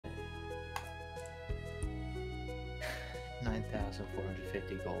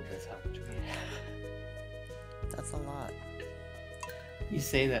9,450 gold. That's how much we have. That's a lot. You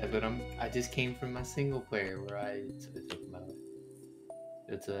say that, but I just came from my single player where I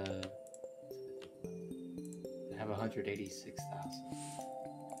have 186,000.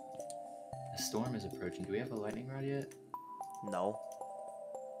 A storm is approaching. Do we have a lightning rod yet? No.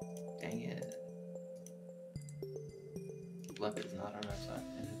 Dang it. Luck is not on our side.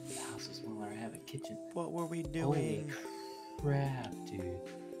 And the house is smaller. I have a kitchen. What were we doing? Holy crap, dude.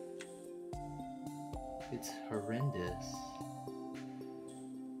 It's horrendous.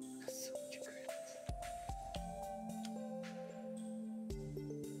 So much grass.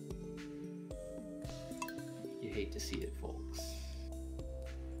 You hate to see it, folks.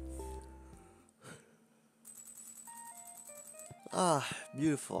 Ah,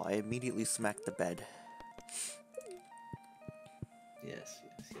 beautiful. I immediately smacked the bed. Yes.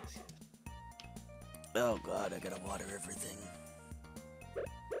 Oh god, I gotta water everything.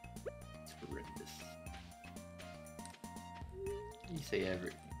 It's horrendous. You say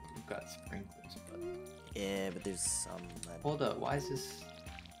we've got sprinklers, but... Yeah, but there's some... Hold up, why is this...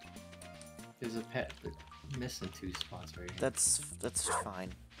 There's a pet, but missing 2 spots right here. That's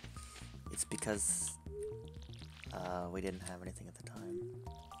fine. It's because... we didn't have anything at the time.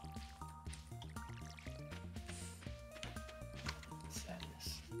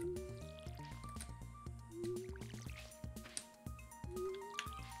 Sadness.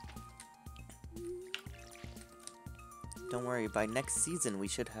 Don't worry, by next season we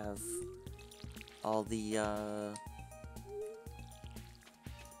should have all the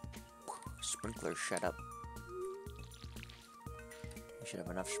sprinklers shut up. We should have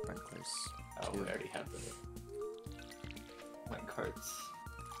enough sprinklers. Oh, we already have the carts.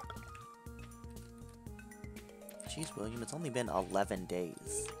 Jeez, William, it's only been 11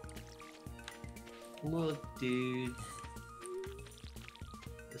 days. Look, dude.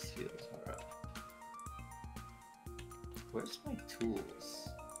 This feels rough. Where's my tools?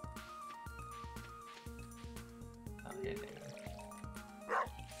 Oh, yeah, there.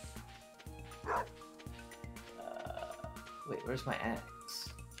 Wait, where's my axe?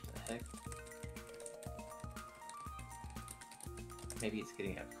 What the heck? Maybe it's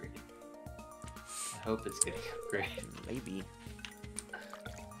getting upgraded. I hope it's getting upgraded. Maybe.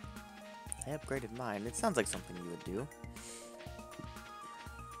 I upgraded mine. It sounds like something you would do.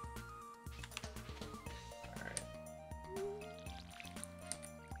 Alright.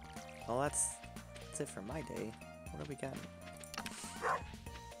 Well, that's it for my day. What have we got?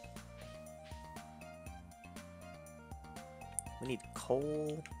 We need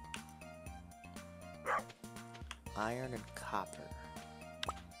coal, iron, and copper.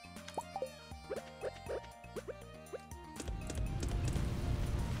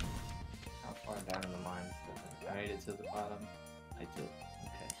 How far down in the mines? I made it to the bottom. I did.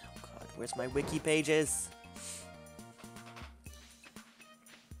 Okay. Oh god, where's my wiki pages?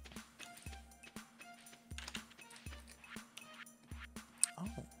 Oh,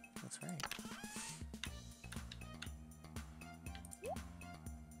 that's right.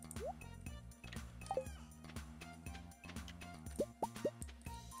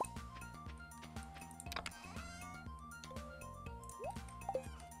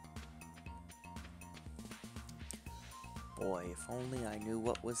 Boy, if only I knew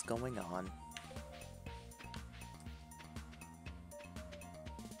what was going on.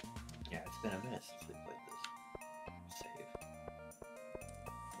 Yeah, it's been a minute since we played this. Save.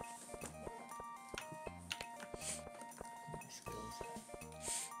 My skills.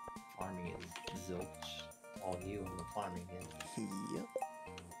 Farming is zilch. All you on the farming end. Yep.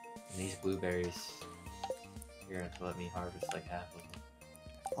 And these blueberries, you're going to let me harvest like half of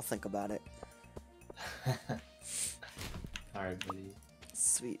I'll think about it. them. Alright, buddy.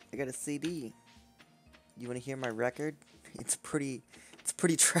 Sweet, I got a CD. You want to hear my record? It's pretty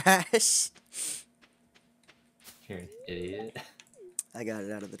trash. You're an idiot. I got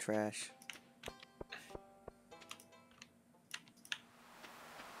it out of the trash.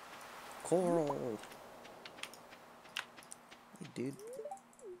 Coral. Hey, dude.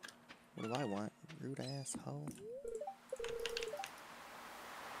 What do I want? Rude asshole.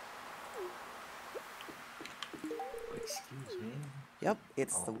 Excuse me. Yep,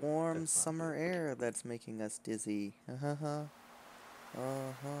 it's the Oh, warm that's not summer air that's making us dizzy. Uh-huh.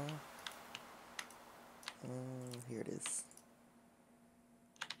 Here it is.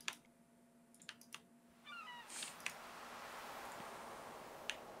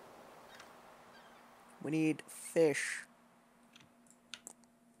 We need fish.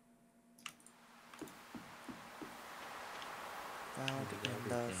 Found in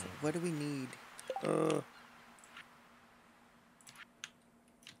the... What do we need?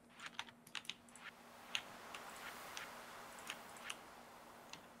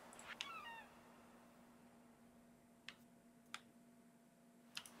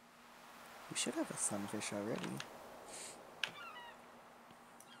 We should have a sunfish already.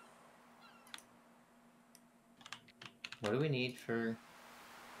 What do we need for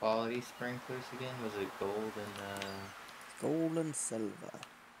quality sprinklers again? Was it gold and Gold and silver.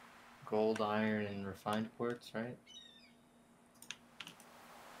 gold, iron, and refined quartz, right?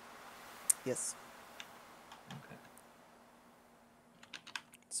 Yes. Okay.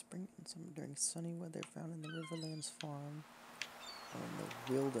 Spring and summer during sunny weather found in the Riverlands farm or in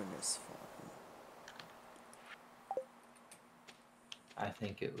the Wilderness farm. I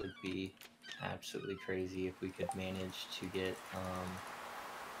think it would be absolutely crazy if we could manage to get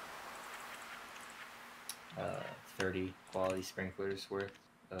 30 quality sprinklers worth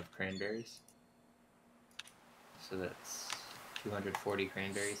of cranberries. So that's 240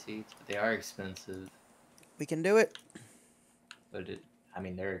 cranberry seeds, but they are expensive. We can do it. But I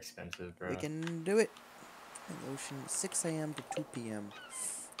mean, they're expensive, bro. We can do it. In the ocean, 6 a.m. to 2 p.m.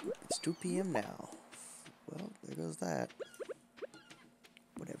 It's 2 p.m. now. Well, there goes that.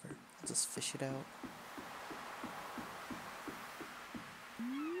 Whatever. I'll just fish it out.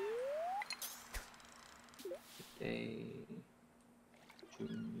 Day,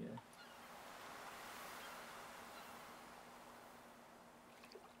 June, yeah.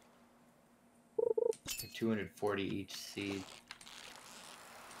 They're 240 each seed.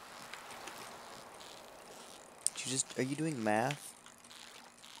 Are you doing math?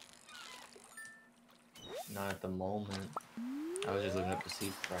 Not at the moment. I was just looking up the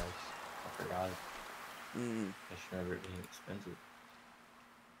seed price. I forgot. I should remember it being expensive.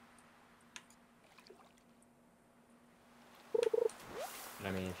 But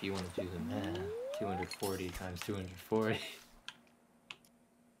I mean, if you want to do the math, 240 times 240.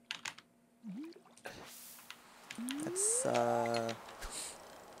 That's, That's a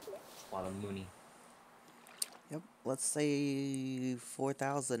lot of money. Yep, let's say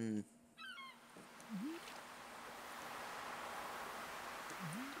 4,000.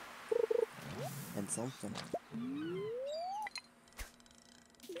 And something.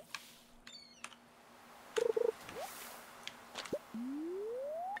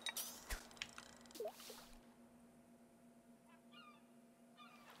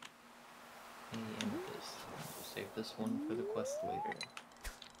 Amethyst. We'll save this one for the quest later.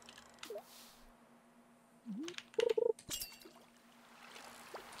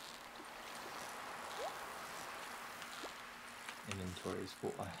 Inventory's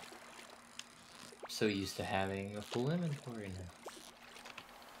full. I'm so used to having a full inventory now.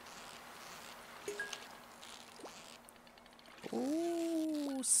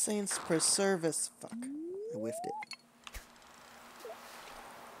 Oh, saints preserve us. Fuck. I whiffed it.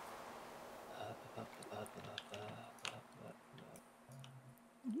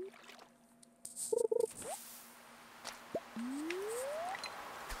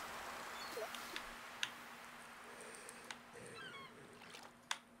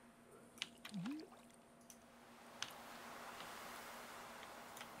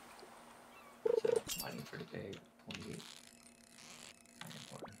 So, mining for today, 28. Very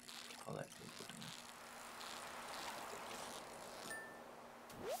important. All that good.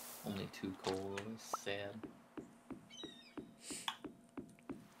 Only 2 coal is sad.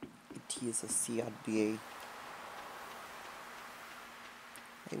 It is a CRDA.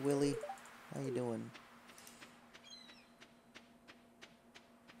 Hey Willie, how you doing?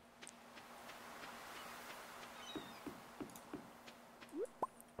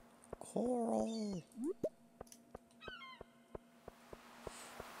 Coral.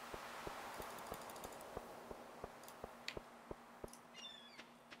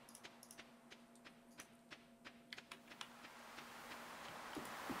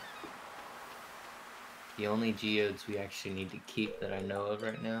 The only geodes we actually need to keep that I know of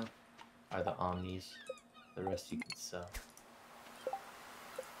right now are the omnis. The rest you can sell.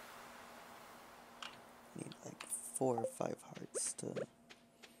 Need like 4 or 5 hearts to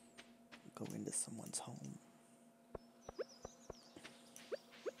go into someone's home.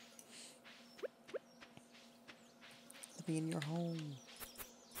 Let me in your home.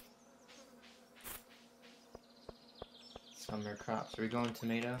 Summer crops. Are we going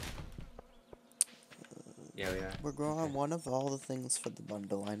tomato? Yeah, we are. We're growing one of all the things for the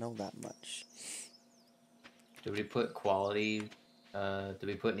bundle. I know that much. Did we put quality? Did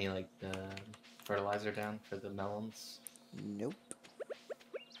we put any like fertilizer down for the melons? Nope.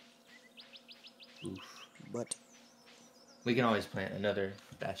 Oof. But We can always plant another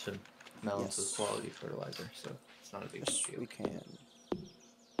batch of melons yes, with quality fertilizer, so it's not a big yes, deal. we can.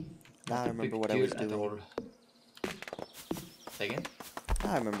 Now I remember what I was doing. Say again?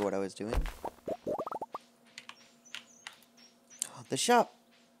 Now I remember what I was doing. The shop.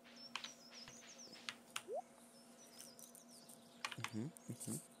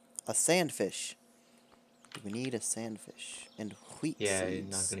 A sandfish. We need a sandfish. And wheat Yeah, you're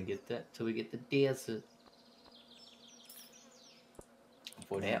not seeds. gonna get that till we get the desert.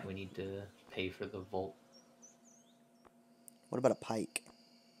 For Yeah. that, we need to pay for the vault. What about a pike?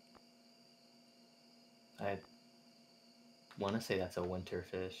 I want to say that's a winter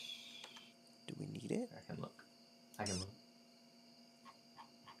fish. Do we need it? I can look. I can look.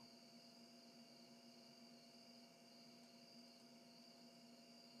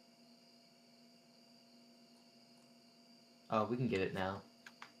 Oh, we can get it now.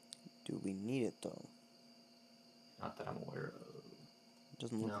 Do we need it though? Not that I'm aware of.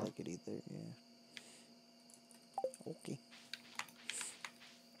 Doesn't look No. like it either, yeah. Okay.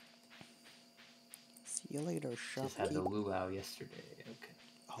 See you later, Just had the shopkeep. luau yesterday. Okay.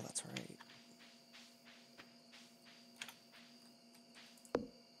 Oh, that's right.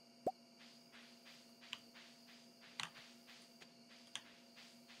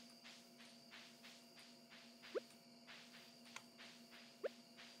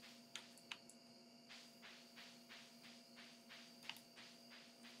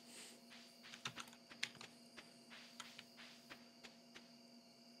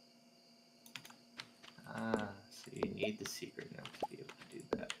 Ah, so you need the secret now to be able to do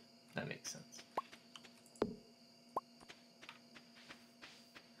that. That makes sense.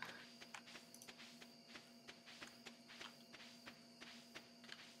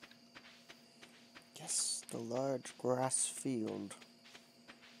 Yes, the large grass field.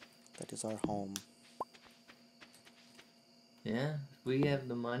 That is our home. Yeah, we have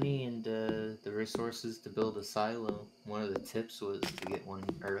the money and the resources to build a silo. One of the tips was to get one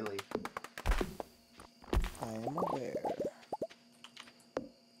early. I am aware.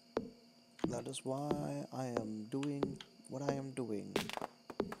 That is why I am doing what I am doing.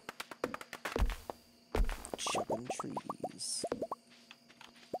 Chopping trees.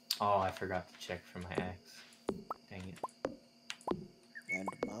 Oh, I forgot to check for my axe. Dang it. And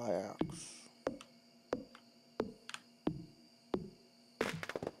my axe.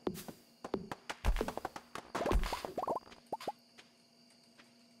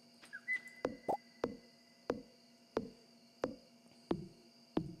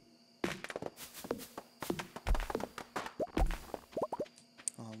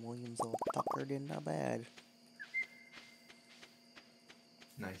 William's all tuckered in the bed.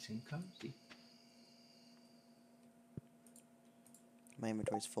 Nice and cozy. My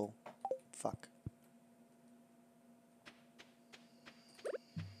inventory's full. Fuck.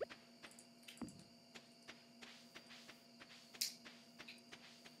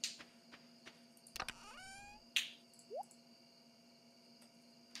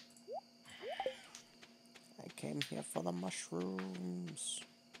 I came here for the mushrooms.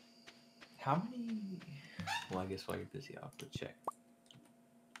 How many? Well, I guess while you're busy, I'll have to check.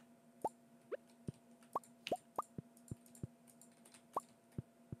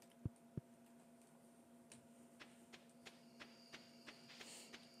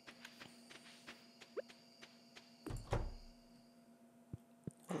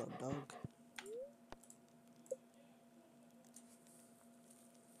 Hello, dog.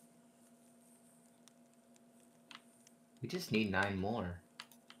 We just need 9 more.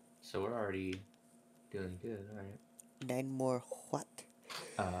 So we're already doing good, alright. 9 more what?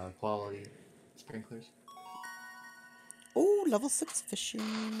 Quality sprinklers. Oh, level 6 fishing.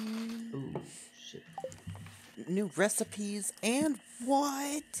 Ooh, shit. New recipes and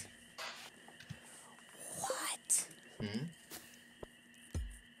what? What? Hmm?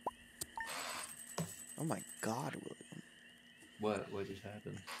 Oh my god, William. What? What just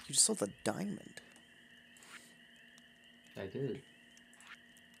happened? You just sold a diamond. I did.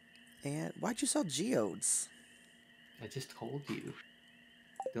 And why'd you sell geodes? I just told you.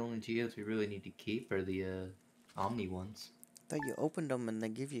 The only geodes we really need to keep are the, Omni ones. I thought you opened them and they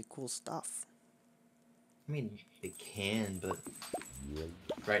give you cool stuff. I mean, they can, but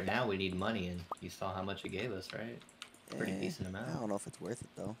right now we need money, and you saw how much it gave us, right? Pretty decent amount. I don't know if it's worth it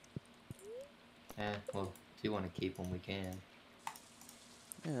though. Well, if you want to keep them, we can.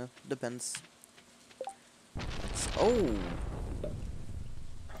 Yeah, depends. Oh!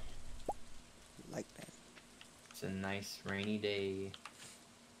 Like that. It's a nice rainy day.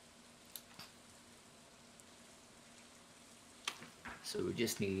 So we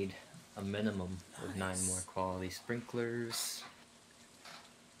just need a minimum of 9 more quality sprinklers.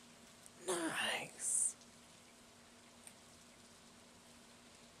 Nice.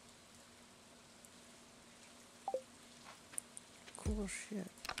 Cool shit.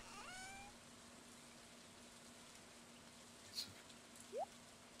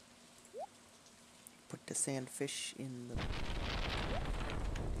 Put the sandfish in the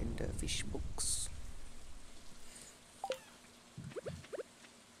fish books.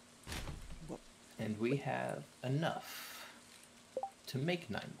 And we have enough to make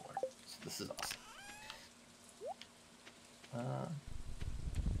 9 more. So this is awesome.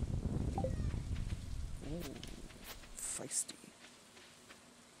 Ooh, feisty.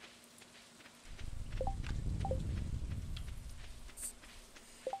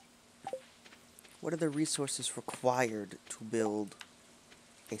 What are the resources required to build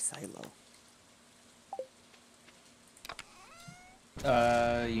a silo?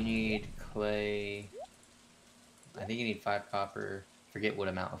 You need clay. I think you need 5 copper. Forget what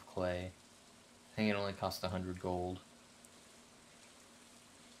amount of clay. I think it only costs 100 gold.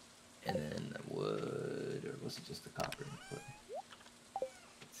 And then wood, or was it just the copper and clay?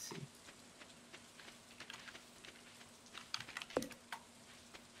 Let's see.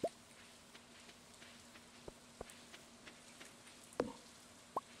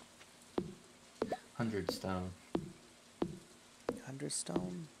 Hundred stone. 100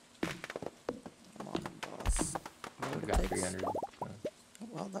 stone? Come on, boss. You know I've what got it takes? 300.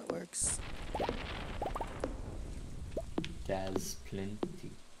 Well, that works. That's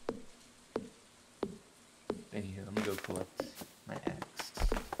plenty. Anywho, I'm gonna go collect my axe.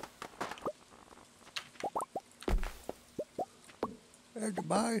 And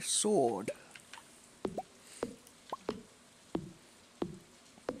my sword.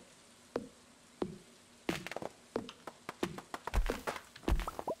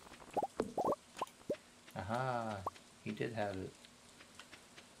 Aha! He did have it.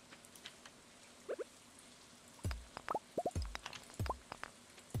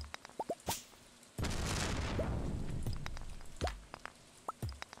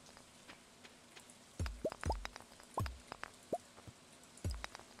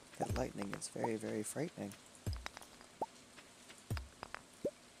 That lightning is very, very frightening.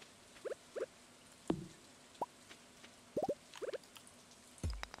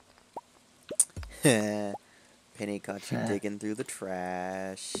 Penny caught you digging through the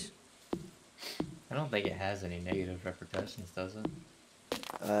trash. I don't think it has any negative repercussions, does it?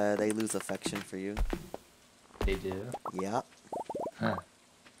 They lose affection for you. They do? Yep. Huh.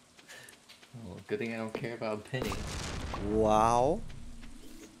 Well, good thing I don't care about Penny. Wow.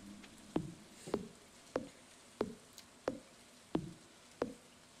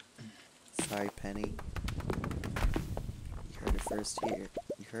 Sorry, Penny. You heard it first here.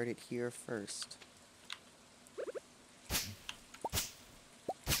 You heard it here first.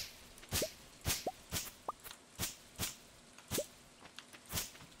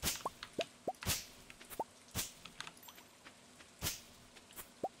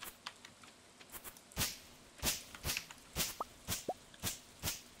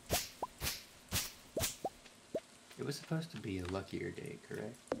 It was supposed to be a luckier day,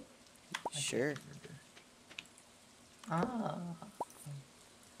 correct? Sure. Ah.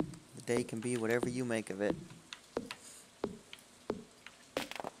 The day can be whatever you make of it.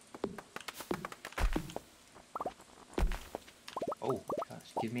 Oh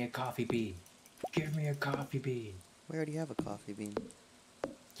gosh, give me a coffee bean. Give me a coffee bean. We already have a coffee bean.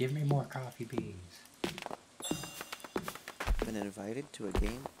 Give me more coffee beans. Been invited to a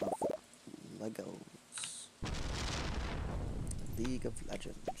game of Legos. League of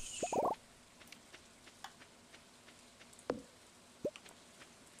Legends.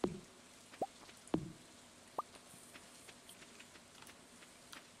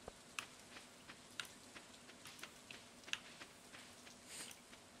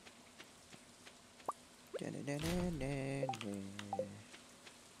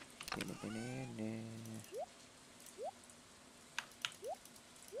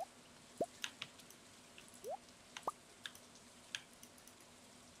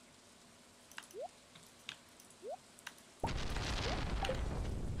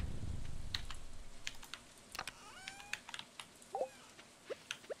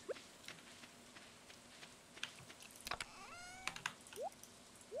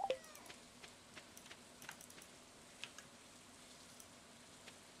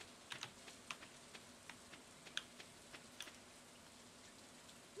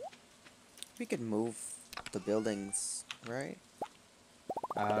 We could move the buildings, right?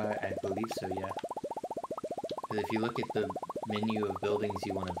 I believe so, yeah. Because if you look at the menu of buildings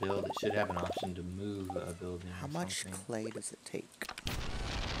you want to build, it should have an option to move a building How or much something. clay does it take?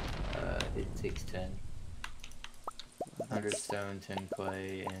 It takes 10. Well, 100 that's stone, 10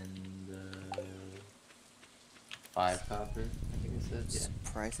 clay, and 5 copper, I think it said. Yeah.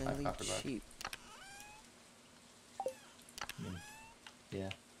 surprisingly 5 copper bar. cheap. Yeah,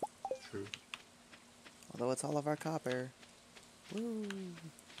 true. Although it's all of our copper. Woo!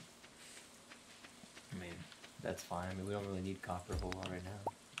 I mean, that's fine. I mean, we don't really need copper a whole lot right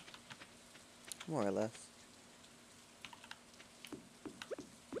now. More or less.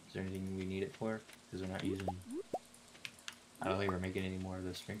 Is there anything we need it for? Because we're not using... I don't think we're making any more of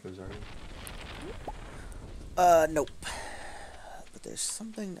the sprinklers, are we? Nope. But there's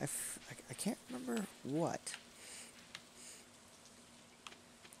something, I can't remember what.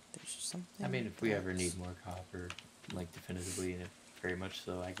 There's something... I mean, if we ever need more copper, like definitively, and if very much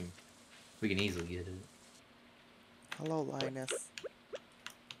so, we can easily get it. Hello, Linus.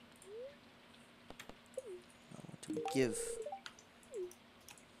 What do we give?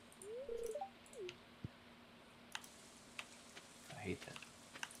 I hate that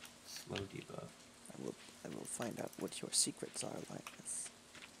slow debuff. I will find out what your secrets are, Linus.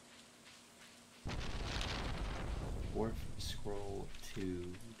 Dwarf scroll 2.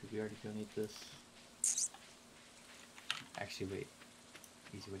 Did we already donate this? Actually, wait.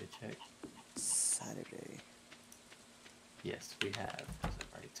 Easy way to check. Saturday. Yes, we have, because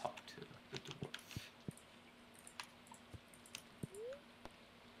I've already talked to the dwarf.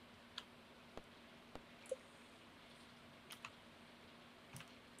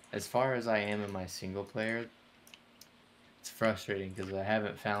 As far as I am in my single player, it's frustrating because I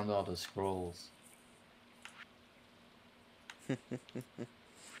haven't found all the scrolls.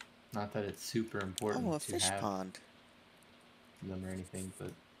 Not that it's super important Oh, a to fish have pond. them or anything,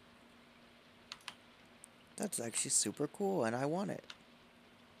 but That's actually super cool, and I want it.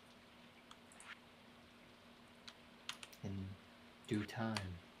 in due time.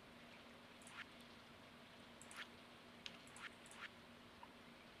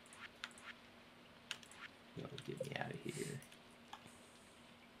 Yo, get me out of here.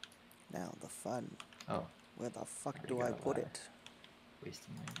 Now, the fun. Oh. Where the fuck Already do I got a put ladder. it?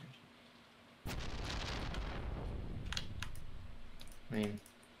 Wasting my energy. I mean,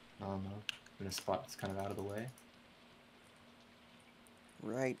 I don't know. In a spot that's kind of out of the way.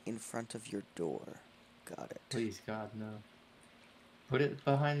 Right in front of your door. Got it. Please, God, no. Put it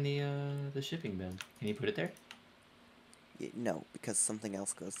behind the shipping bin. Can you put it there? No, because something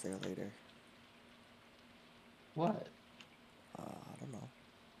else goes there later. What? I don't know.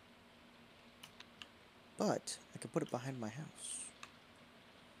 But I can put it behind my house.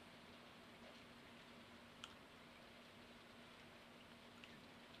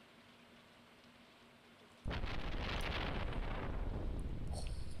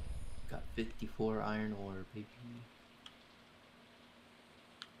 Got 54 iron ore, baby.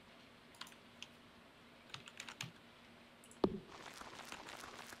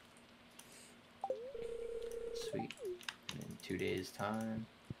 Sweet. And in 2 days' time.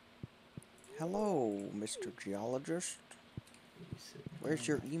 Hello, Mr. Geologist. Where's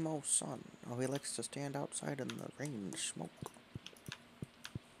your emo son? Oh, he likes to stand outside in the rain and smoke.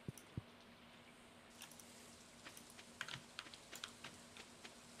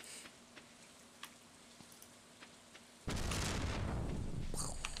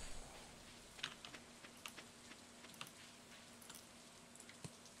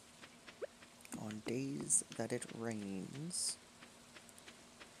 On days that it rains,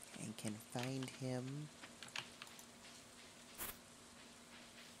 and can find him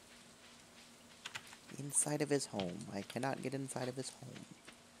inside of his home. I cannot get inside of his home.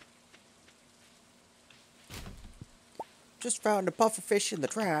 Just found a puffer fish in the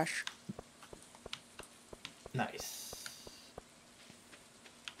trash. Nice.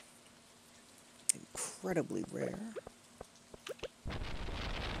 Incredibly rare.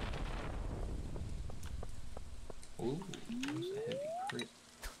 Ooh, that was a heavy crit.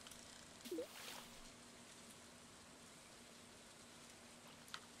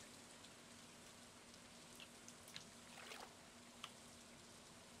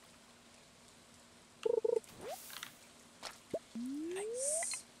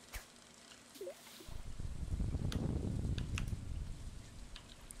 Nice.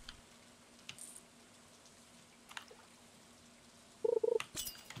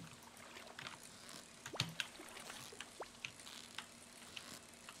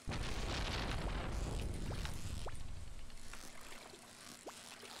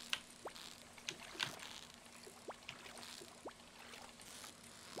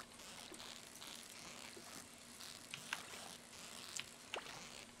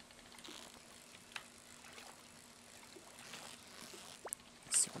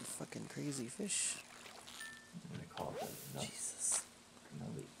 This one fucking crazy fish. I'm gonna call that enough. Jesus.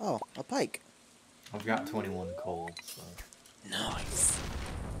 Another- Oh, a pike. I've got 21 coal, so Nice.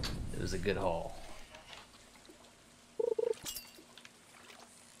 it was a good haul.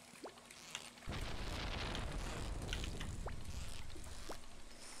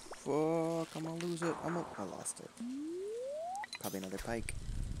 Fuck. fuck, I'm gonna lose it. I lost it. Probably another pike.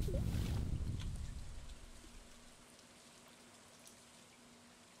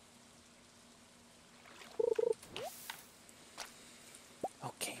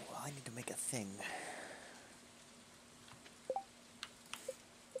 Okay, well, I need to make a thing.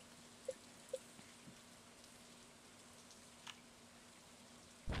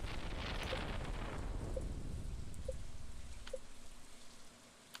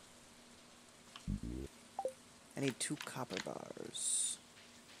 I need 2 copper bars.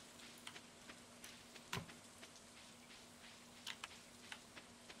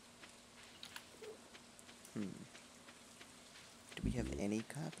 Do we have any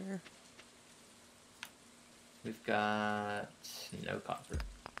copper? We've got no copper.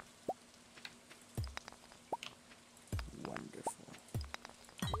 Wonderful.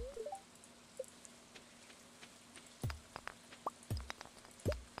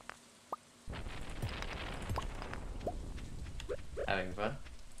 Having fun?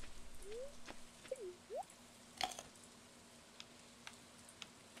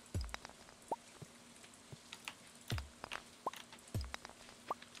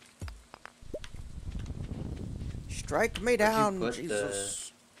 Strike me Where'd you down, put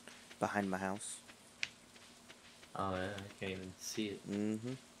Jesus. Behind my house. Oh yeah, I can't even see it.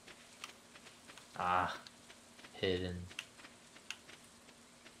 Mm-hmm. Ah, hidden.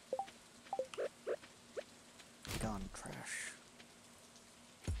 Gone trash.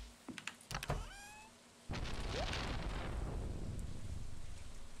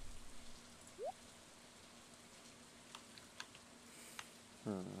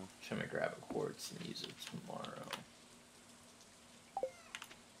 Trying to grab a quartz and use it tomorrow.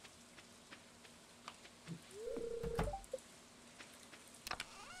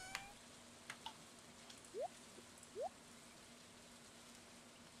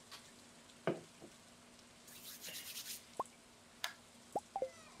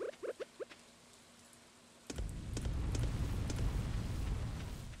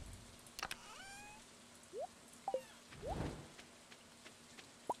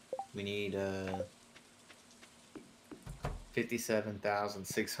 We need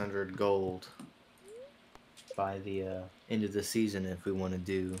 57,600 gold by the end of the season if we want to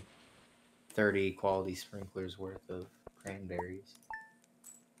do 30 quality sprinklers worth of cranberries.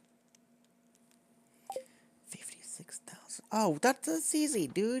 56,000. Oh, that's easy,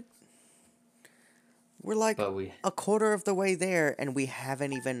 dude. We're like But we, a quarter of the way there, and we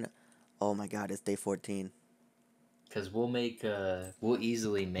haven't even... Oh my god, it's day 14. because we'll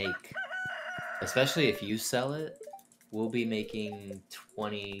easily make, especially if you sell it, we'll be making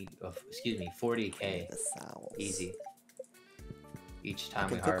 40K Pray the sows. easy each I time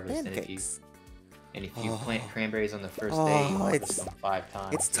can we cook harvest. pancakes. And if you plant cranberries on the first day, you Oh, harvest them 5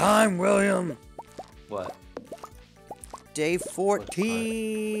 times. It's time, William! What? Day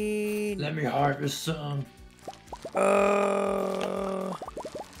 14! Let me harvest some.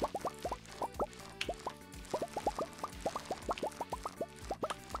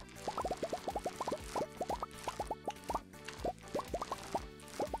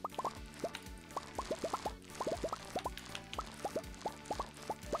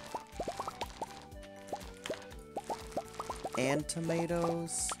 And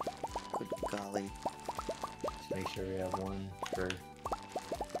tomatoes. Good golly. Just make sure we have one for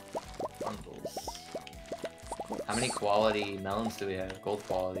bundles. How many quality melons do we have? Gold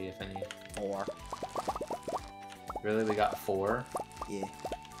quality, if any. 4. Really? We got 4? Yeah.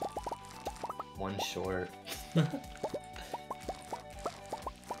 1 short.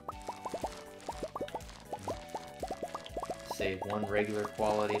 Save 1 regular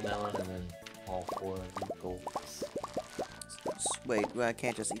quality melon and then all 4 of the golds. Wait, I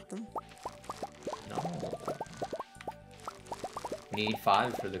can't just eat them? No. We need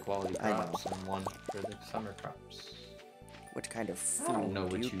 5 for the quality I know. crops and 1 for the summer crops. What kind of I don't food know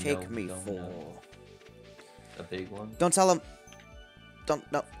do what you you take know, me don't for? know. A big one? Don't sell them! Don't,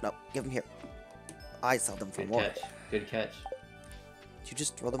 no, give them here. I sell them for Good more. catch. Good catch. Did you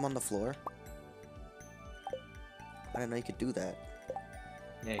just throw them on the floor? I didn't know you could do that.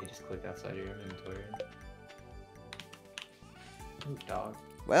 Yeah, you just click outside your inventory. Ooh, dog.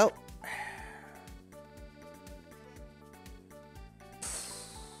 Well.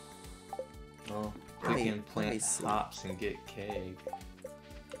 Well, Let we me- can let me plant see. hops and get cake.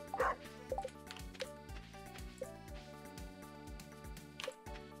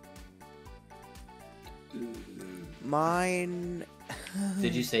 Mine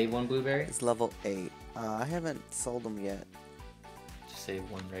Did you save 1 blueberry? is level 8. I haven't sold them yet. Just save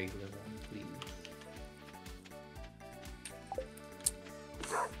 1 regular one, please.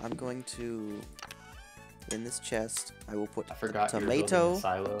 I'm going to, in this chest, I will put I a forgot you were building a tomato.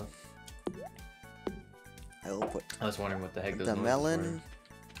 silo. I will put I was wondering what the heck those the noises melon.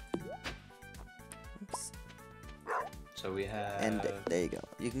 were. Oops. So we have... And there you go.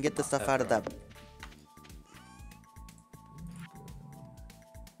 You can get the hot stuff out of pepper. that.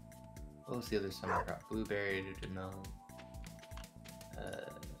 What was the other summer crop? Blueberry, melon.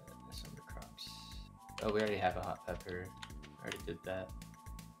 Summer crops. Oh, we already have a hot pepper. Already did that.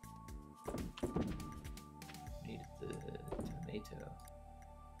 Needed the tomato.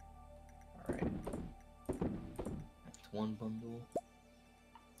 Alright. That's one bundle.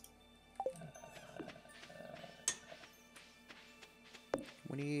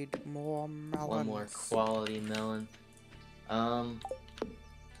 We need more melons. One more quality melon.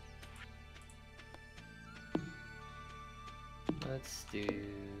 Let's do...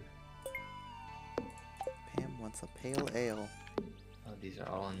 Pam wants a pale ale. Oh, these are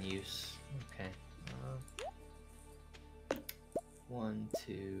all in use. Okay. 1,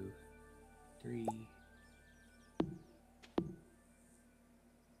 2, 3.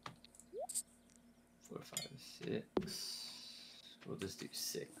 4, 5, 6. We'll just do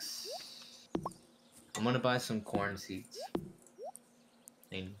 6. I'm gonna buy some corn seeds.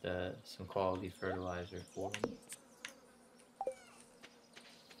 Need some quality fertilizer for them.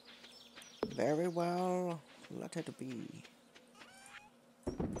 Very well. Let it be.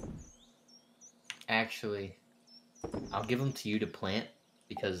 Actually, I'll give them to you to plant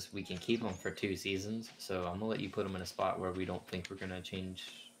because we can keep them for 2 seasons. So I'm gonna let you put them in a spot where we don't think we're gonna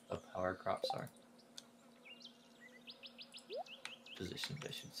change up how our crops are. Positions,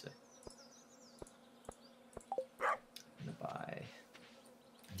 I should say. I'm gonna buy.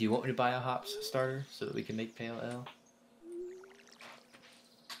 Do you want me to buy a hops starter so that we can make pale ale?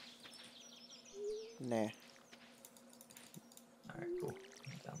 Nah. Alright, cool.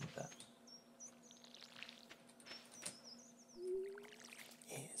 I'm down with that.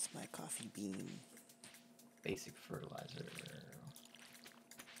 Here's my coffee bean. Basic fertilizer.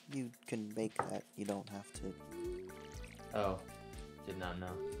 You can make that. You don't have to. Oh, did not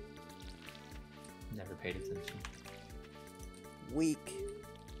know. Never paid attention. Weak.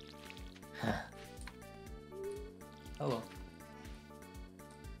 Oh well.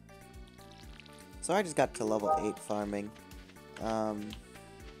 So I just got to level 8 farming.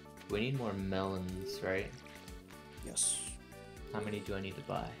 We need more melons, right? Yes. How many do I need to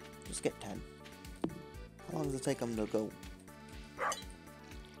buy? Just get 10. How long does it take them to go?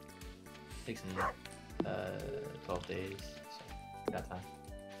 Takes them 12 days, so got time.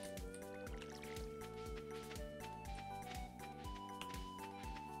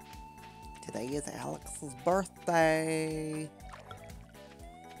 Today is Alex's birthday.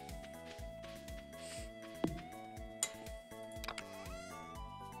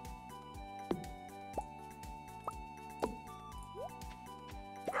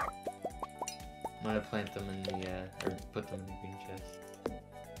 I'm gonna plant them in the, or put them in the green chest.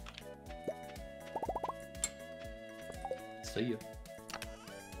 See you.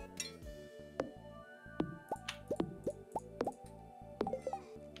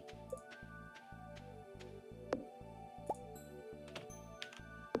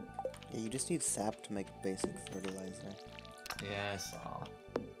 Yeah, you just need sap to make basic fertilizer. Yeah, I saw.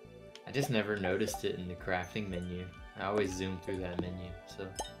 I just never noticed it in the crafting menu. I always zoom through that menu, so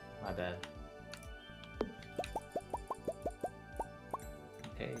my bad.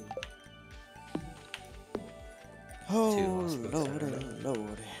 Okay. Oh, 2 lost books Lord, in a row.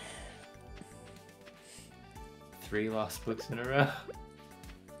 Lord. 3 lost books in a row.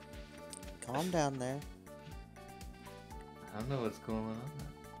 Calm down there. I don't know what's going on.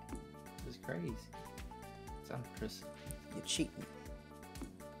 This is crazy. It's unprecedented. You're cheating.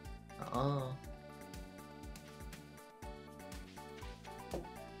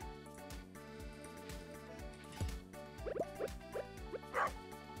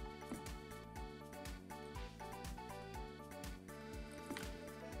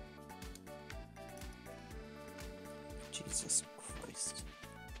 Jesus Christ.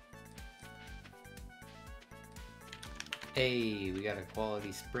 Hey, we got a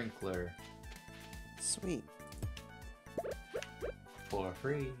quality sprinkler Sweet. for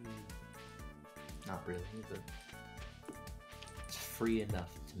free. Not really, but it's free enough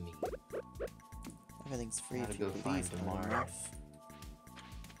to me. Everything's free Gotta if you go believe find hard tomorrow. enough.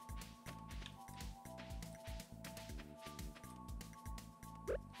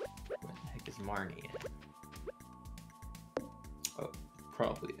 Where the heck is Marnie at? Oh,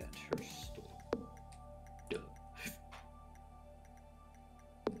 probably at her store. Duh.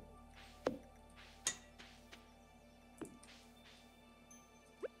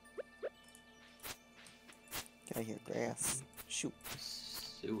 of here, grass. Shoot.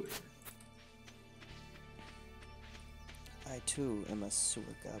 Sewer. I too am a sewer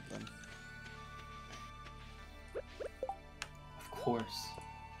goblin. Of course.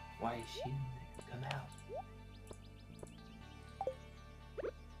 Why is she in there? Come out.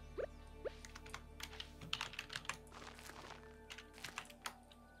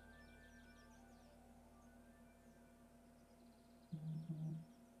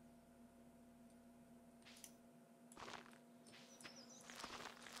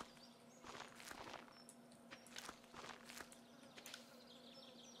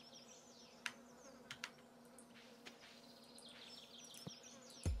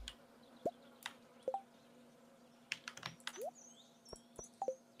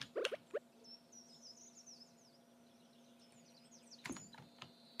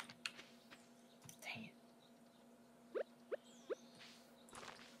 Dang it.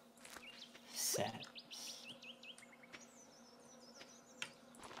 Sadness.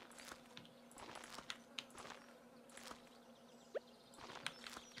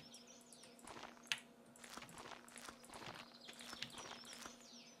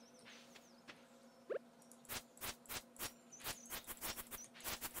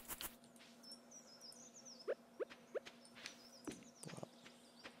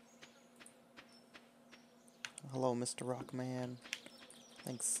 Hello, Mr. Rockman.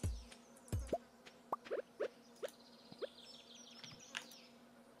 Thanks.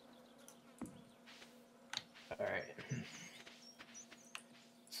 Alright.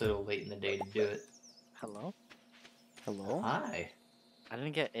 It's a little late in the day to do it. Hello? Hello? Hi. I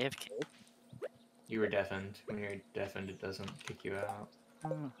didn't get AFK. You were deafened. When you're deafened, it doesn't kick you out.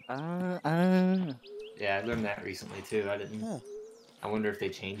 Yeah, I learned that recently too. I didn't. Huh. I wonder if they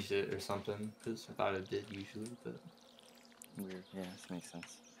changed it or something, because I thought it did usually, but. Weird. Yeah, this makes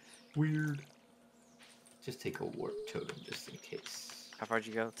sense. Weird. Just take a warp totem just in case. How far'd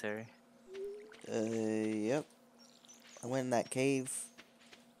you go, Terry? Yep. I went in that cave.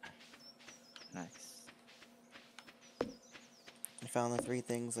 Nice. I found the 3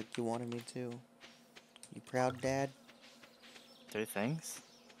 things like you wanted me to. You proud, Dad? 3 things?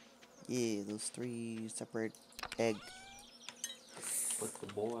 Yeah, those 3 separate egg What the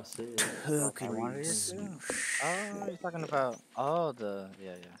boy said. Like I wanted you cookeries. to? Oh, you're talking about... Oh,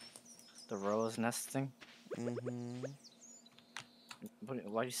 yeah. The rose nesting? Mm-hmm.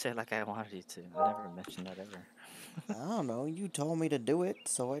 Why'd you say it like I wanted you to? I never mentioned that ever. I don't know. You told me to do it,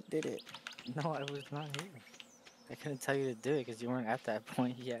 so I did it. No, I was not here. I couldn't tell you to do it because you weren't at that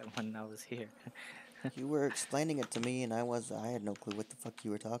point yet when I was here. You were explaining it to me, and I had no clue what the fuck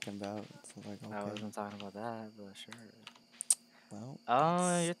you were talking about. So like, I okay, wasn't talking about that, but sure. well,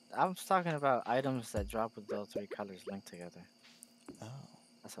 Oh, I was talking about items that drop with those 3 colors linked together. oh,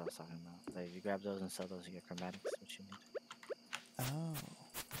 That's what I was talking about. Like, if you grab those and sell those, you get chromatics, which you need. oh.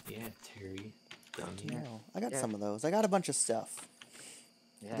 Yeah, Terry. Good to Dummy. know. I got Yeah. some of those. I got a bunch of stuff.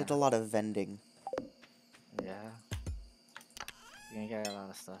 I Yeah. did a lot of vending. Yeah. You're gonna get a lot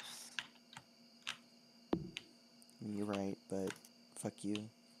of stuff. You're right, but fuck you.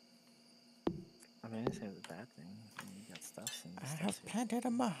 I mean, this ain't a bad thing. I mean, you got stuff and I stuff have here. planted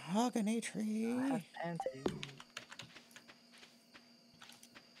a mahogany I tree. have panties.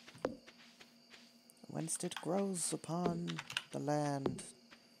 Whence it grows upon the land.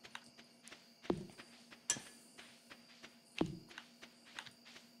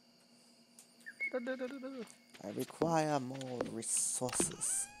 I require more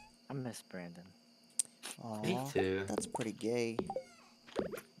resources. I miss Brandon. Me Aw, too. that's pretty gay.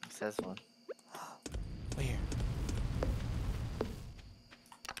 Says one. Where?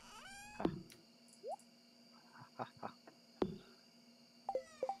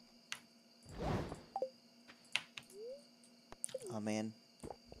 Oh man,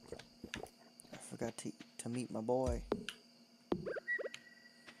 I forgot to meet my boy.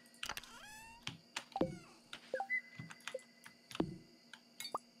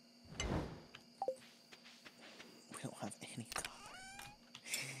 We don't have any copper.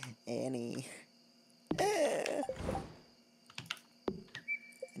 Any. I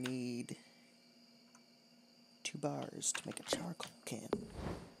need 2 bars to make a charcoal can.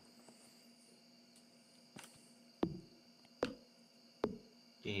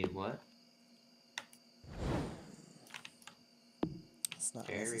 You need what? It's not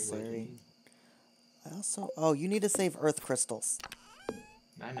Terry, what do you necessary. need? I also... Oh, you need to save earth crystals.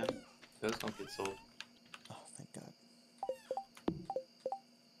 I know. Those don't get sold. Oh, thank God.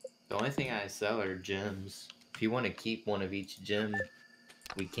 The only thing I sell are gems. If you want to keep one of each gem,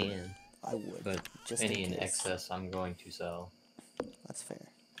 we can. I would, But just any in in case. excess, I'm going to sell. That's fair.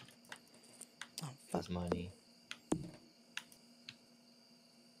 Oh, fuck. Because money.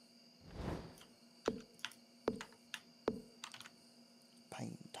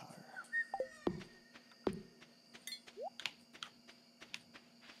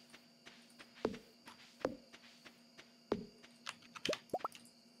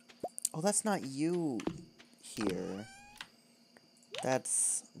 Oh, that's not you here.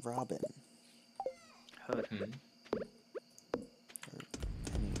 That's Robin. Hood. Hmm. Or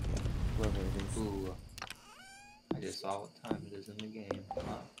Penny, yeah, whoever it is. Ooh. I just saw what time it is in the game.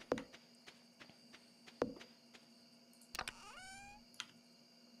 Huh.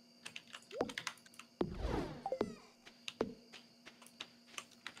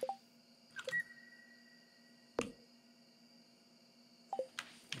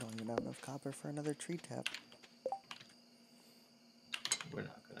 Don't even have enough copper for another tree tap. We're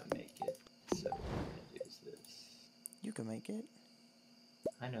not gonna make it, so we're gonna use this. You can make it.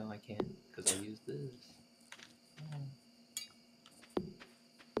 I know I can, because I use this.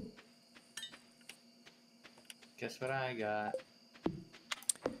 Guess what I got?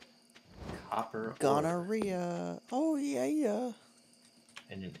 Copper ore Gonorrhea. Oh, yeah, yeah.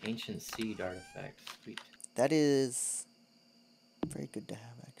 and an ancient seed artifact. Sweet. That is very good to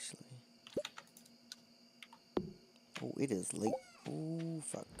have, actually. Oh, it is late. Oh,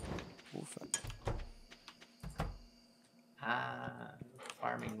 fuck. Oh, fuck. Ah,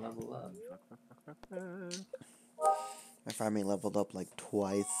 farming level up. My farming leveled up like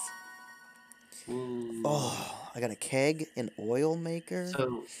twice. Ooh. Oh, I got a keg, an oil maker.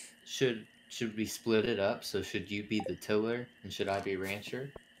 So should we split it up? So should you be the tiller and should I be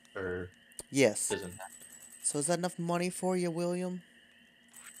rancher, or Yes. doesn't matter? So is that enough money for you, William?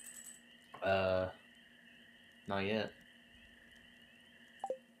 Not yet,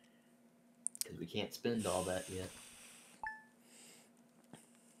 because we can't spend all that yet.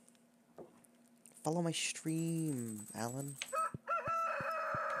 Follow my stream, Alan.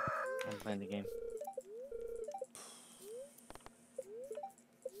 I'm playing the game.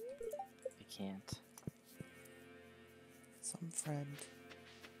 I can't. Some friend.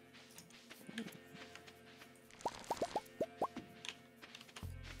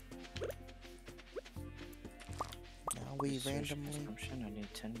 Now we Research randomly. consumption. I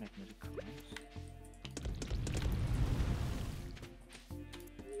need 10 magnetic coins.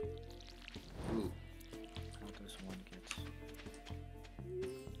 Ooh, How does one get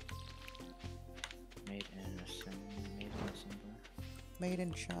made in assembly? Made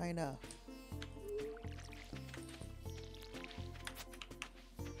in China.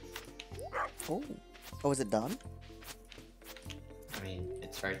 Oh. Oh, is it done? I mean,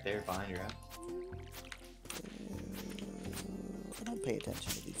 it's right there behind your house. I don't pay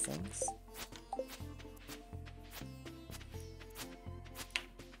attention to these things.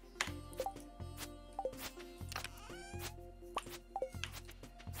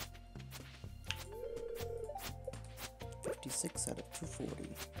 $56 out of 240.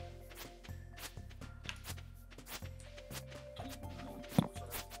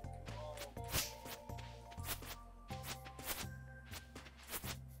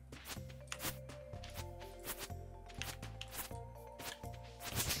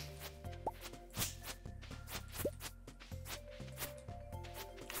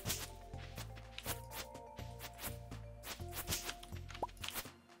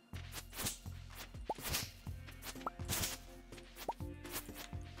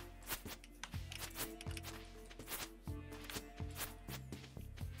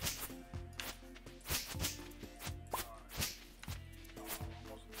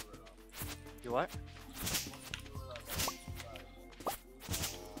 You what?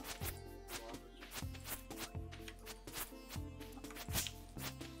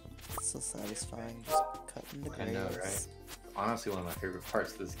 It's so satisfying just cutting the grass. I know, right? Honestly, one of my favorite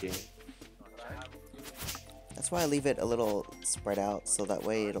parts of this game. That's why I leave it a little spread out, so that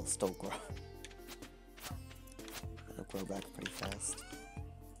way it'll still grow. It'll grow back pretty fast.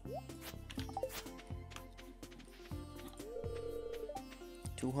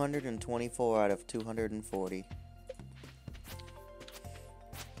 $224 out of 240.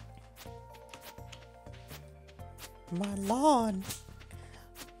 My lawn!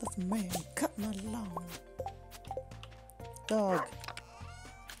 This man cut my lawn. Dog.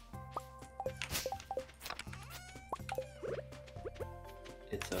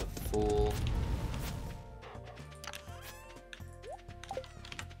 It's a full.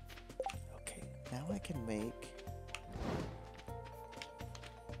 Okay, now I can make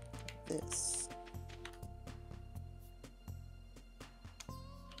this.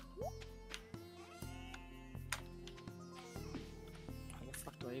 How the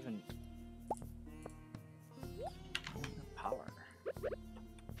fuck do I even power?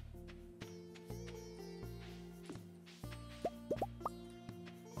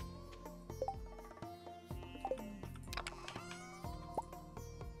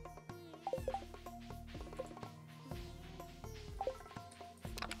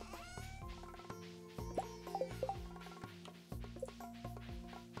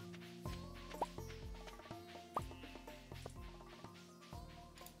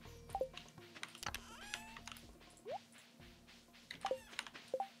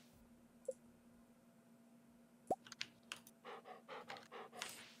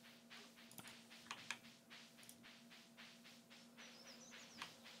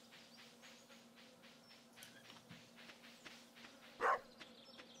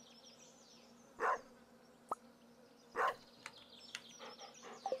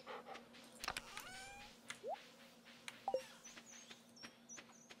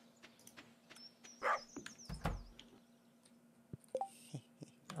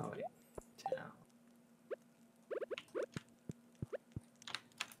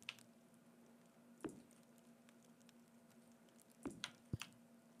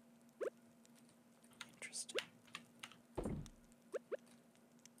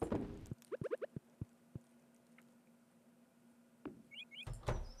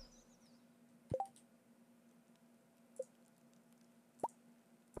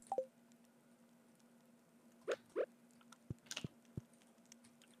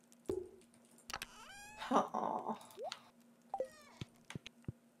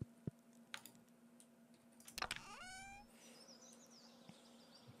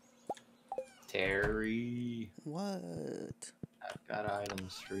 Terry, What? I've got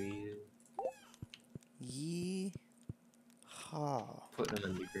items for you. Yee-haw. Putting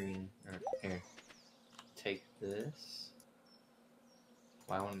them in the green. Here, take this.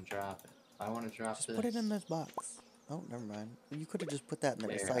 Why want to drop it? I want to drop Just this. put it in this box. Oh, never mind. You could have just put that in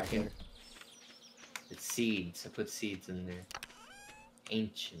the There, I recycler. can. It's seeds. I put seeds in there.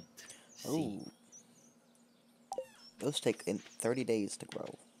 Ancient seed. Oh. Those take 30 days to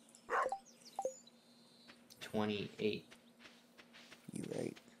grow. 28. You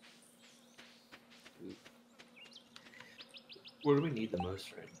right. What do we need the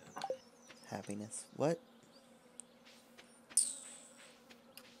most right now? Happiness. What?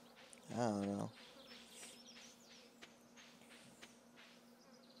 I don't know.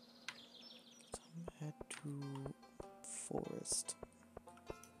 Head to forest.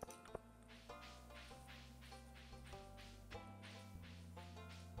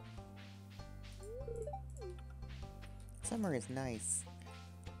 Summer is nice.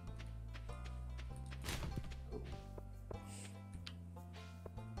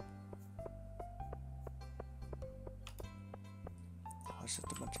 Oh, it's just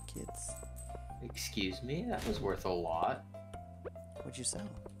a bunch of kids. Excuse me? That was worth a lot. What'd you sell?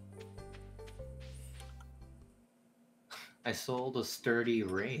 I sold a sturdy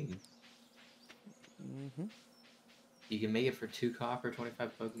ring. Mm-hmm. You can make it for 2 copper,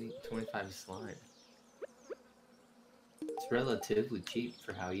 25 bug meat, 25 slime. It's relatively cheap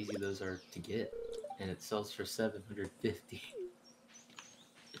for how easy those are to get. And it sells for 750.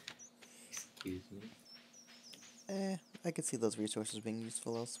 Excuse me. I could see those resources being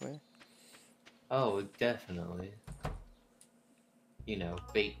useful elsewhere. Oh, definitely. You know,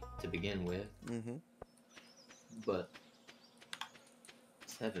 bait to begin with. Mm-hmm. But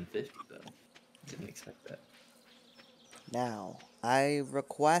 750 though. Didn't expect that. Now, I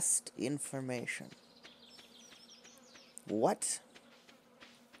request information. What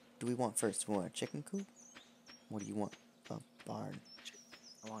do we want first? Do we want a chicken coop? What do you want? A barn.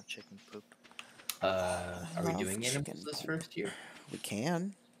 I want chicken poop. Are we love doing chicken animals this poop. first year? We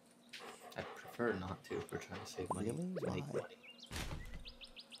can. I prefer not to if we're trying to save money. Really? To make Why? money.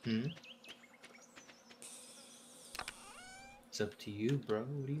 Hmm? It's up to you, bro.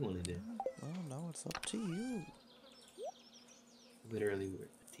 What do you want to do? Well, no, it's up to you. Literally, we're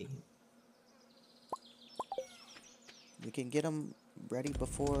a team. We can get them ready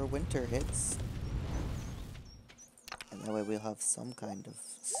before winter hits. And that way we'll have some kind of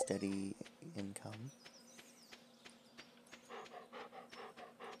steady income.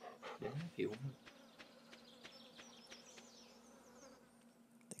 Yeah, if you want.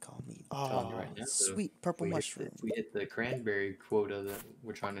 They call me. I'm telling you Oh, right now, though, sweet purple mushroom. If we hit the cranberry quota that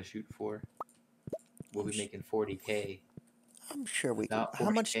we're trying to shoot for, we'll be making 40K. I'm sure we can. Without How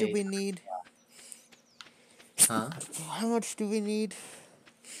much do 40K, we need? huh? How much do we need?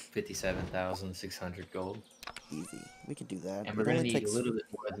 57,600 gold. Easy. We can do that. And we're It going to only need a takes... little bit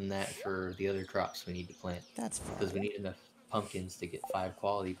more than that for the other crops we need to plant. That's fine. Because we need enough pumpkins to get 5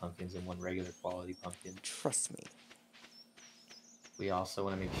 quality pumpkins and 1 regular quality pumpkin. Trust me. We also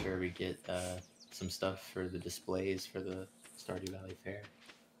want to make sure we get some stuff for the displays for the Stardew Valley Fair.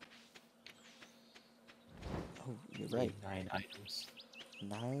 Oh, you're We right. need 9 items.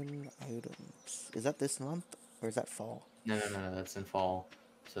 9 items. Is that this month or is that fall? No, that's in fall.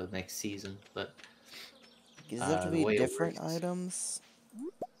 So next season. But Does it have to the be way it different works- items?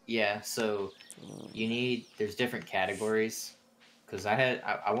 Yeah, so there's different categories. Because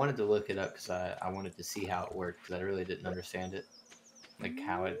I wanted to look it up because I wanted to see how it worked because I really didn't understand it. Like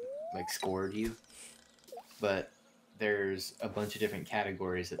how it scored you. But there's a bunch of different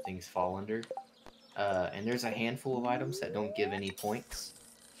categories that things fall under. And there's a handful of items that don't give any points.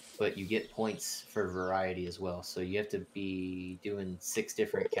 But you get points for variety as well. So you have to be doing 6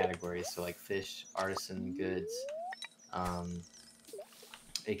 different categories. So like fish, artisan goods.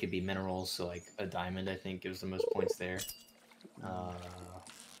 It could be minerals. So like a diamond, I think, gives the most points there.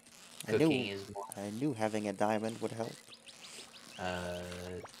 Cooking is more. I knew having a diamond would help.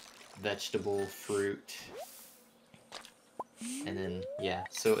 Vegetable, fruit. And then, yeah.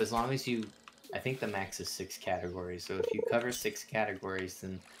 So as long as you... I think the max is 6 categories. So if you cover 6 categories,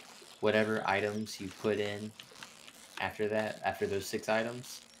 then whatever items you put in after that, after those 6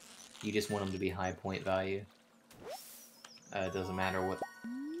 items, you just want them to be high point value. It doesn't matter what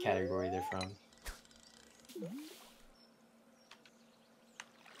category they're from.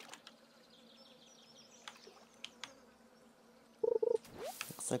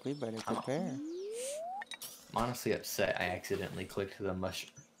 Looks like we better prepare. I'm honestly upset I accidentally clicked the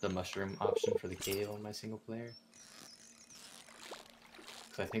mushroom option for the cave on my single player.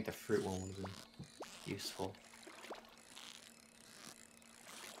 Because I think the fruit one would have been useful.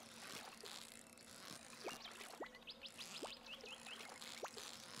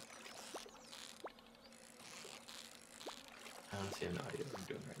 I honestly have no idea what I'm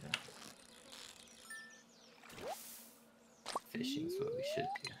doing right now. Fishing is what we should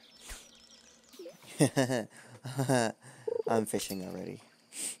do. I'm fishing already.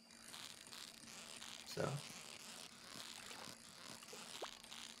 So,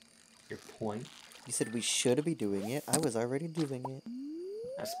 your point? You said we should be doing it. I was already doing it.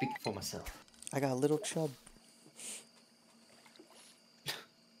 I'm speaking for myself. I got a little chub.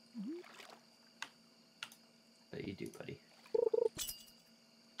 But you do, buddy.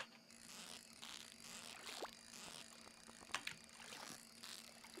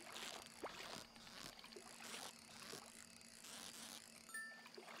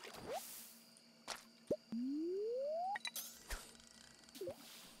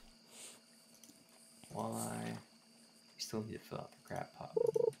 Why? We still need to fill out the crab pot.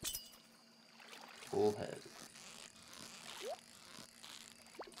 Full head.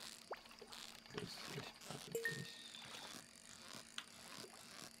 Ghost fish, puffer fish.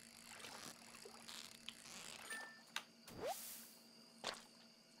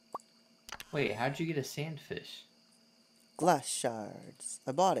 Wait, how'd you get a sandfish? Glass shards.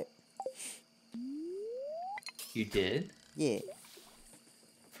 I bought it. You did? Yeah.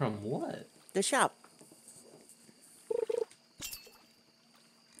 From what? The shop.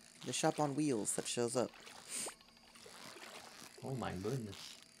 The shop on wheels that shows up. Oh my goodness.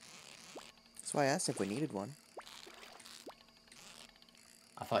 That's why I asked if we needed one.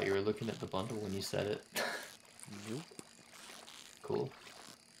 I thought you were looking at the bundle when you said it. Nope. Cool.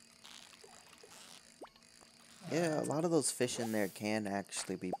 Yeah, a lot of those fish in there can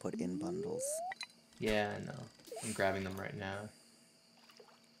actually be put in bundles. Yeah, I know. I'm grabbing them right now.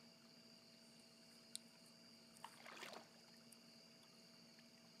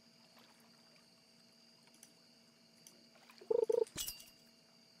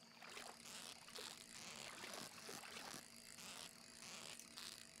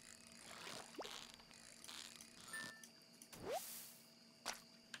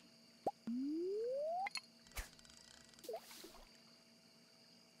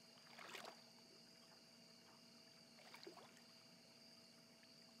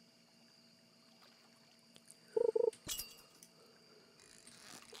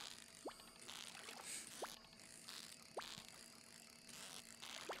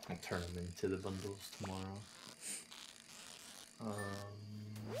 I'll turn them into the bundles tomorrow.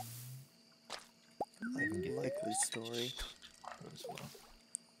 I can get Likely story. as well.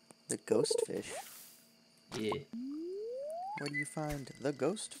 The ghost fish. Yeah, Where do you find the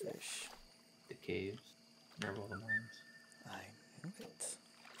ghost fish? the caves. Remember all the mines? I knew it.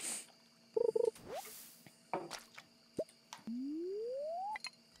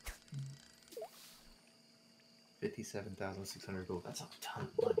 $57,600 gold. That's a ton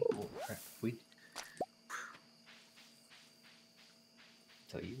of money. Holy crap. We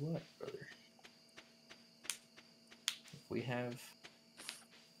tell you what, brother. If we have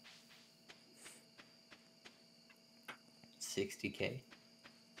 60K,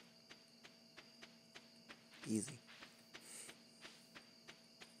 Easy.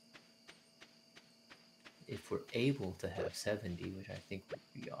 if we're able to have 70, which I think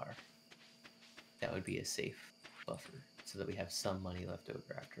we are, that would be a safe buffer so that we have some money left over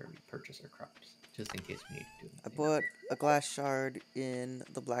after we purchase our crops, just in case we need to do I anything. put a glass shard in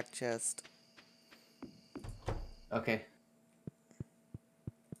the black chest. Okay.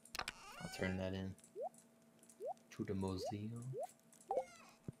 I'll turn that in to the museum.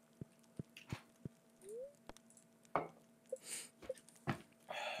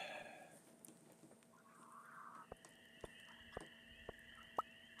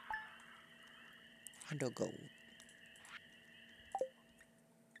 And a gold.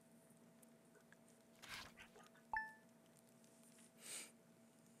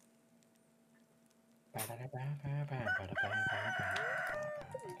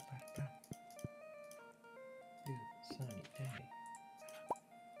 Sunny day.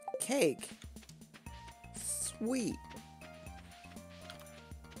 Cake. Sweet.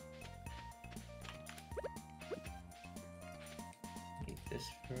 Need this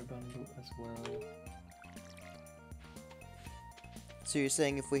for a bundle as well. So you're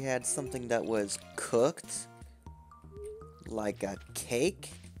saying if we had something that was cooked, like a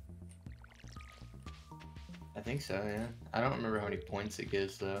cake? I think so, yeah. I don't remember how many points it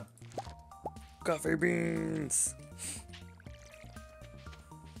gives though. Coffee beans.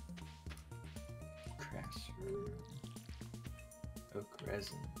 Crash room. Oak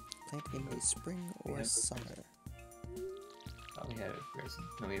resin. Plant in the spring We or have summer. Thought we had oak resin.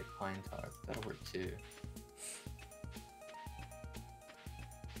 No, we have pine tar. That'll work too.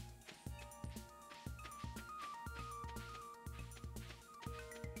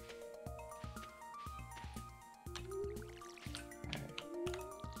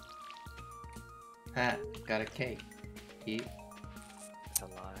 Ah, got a cake. Eat. It's a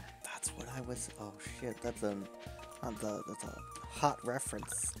lie. That's what I was. Oh shit! That's that's a hot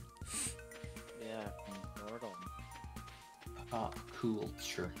reference. Yeah, from Boredom. Pop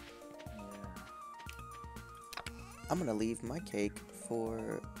culture. Yeah. I'm gonna leave my cake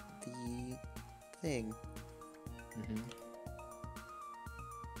for the thing. Mm-hmm.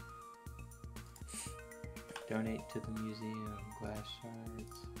 Donate to the museum. Glass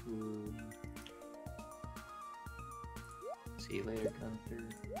shards. Ooh. See you later, Gunther.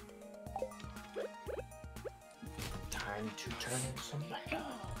 Time to turn in some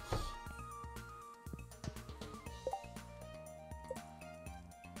windows.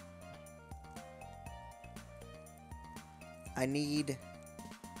 I need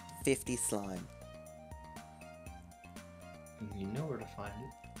 50 slime. You know where to find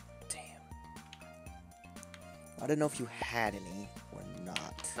it. Damn. I didn't know if you had any or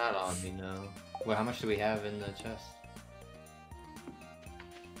not. Not on me, no. Well, how much do we have in the chest?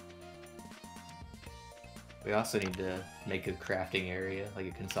 We also need to make a crafting area, like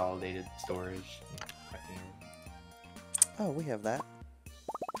a consolidated storage. Crafting area. Oh, we have that.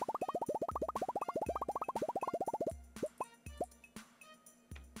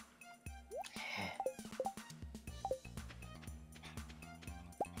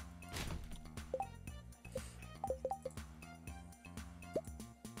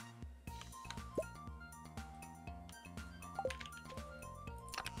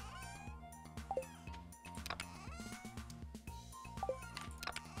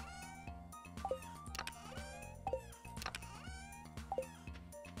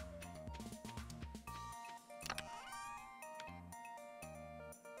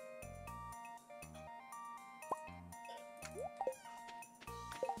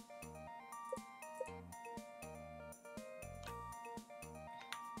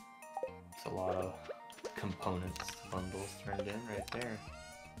 It's a lot of components, bundles turned in right there.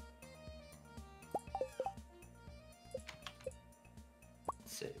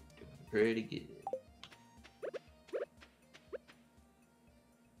 So, doing pretty good.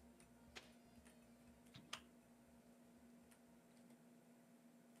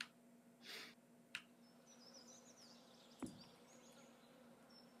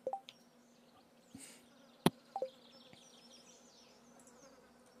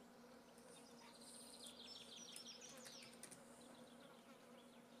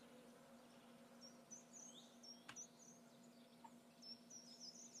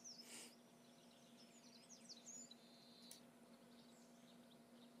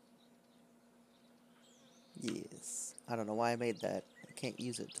 Yes. I don't know why I made that. I can't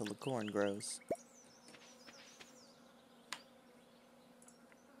use it till the corn grows.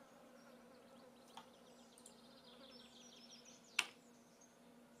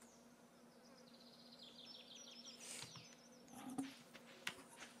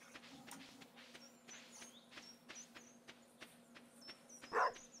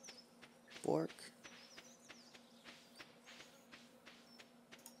 Bork.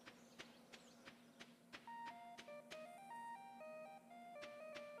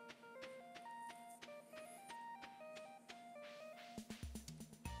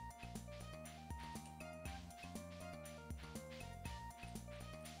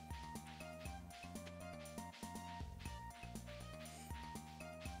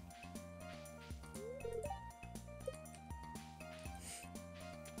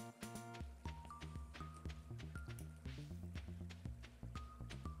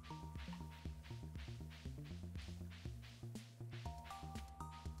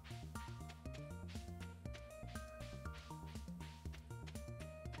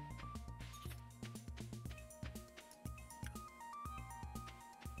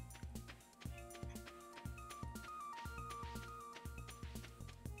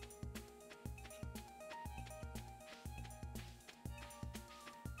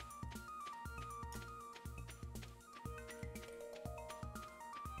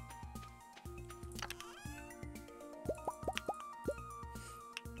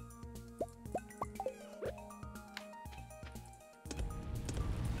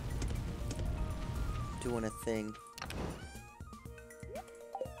 Doing a thing.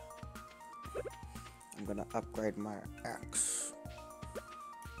 I'm gonna upgrade my axe.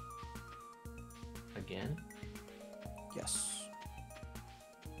 Again? Yes.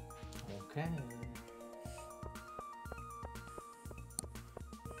 Okay.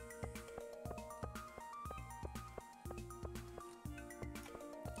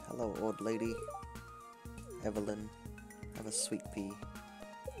 Hello, old lady. Evelyn. Have a sweet pea.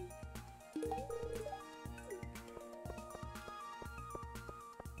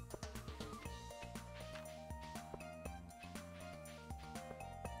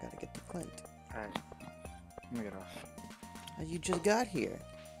 Gotta get to Clint. Alright. Let me get off. Oh, you just got here.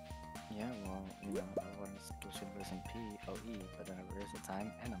 Yeah, well, you know, I wanted to do some POE, but then I reversed the time,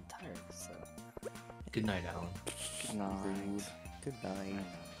 and I'm tired, so. Good night, Alan. Good night. Rude. Good night. Night.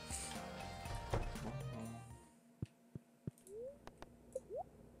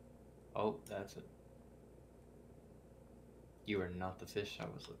 Oh, that's it. You are not the fish I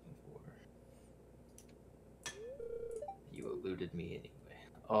was looking for. You eluded me anyway.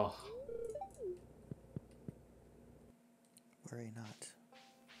 Oh. Worry not.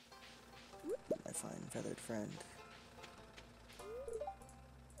 My fine feathered friend.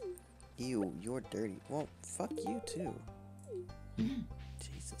 Ew, you're dirty. Well, fuck you too.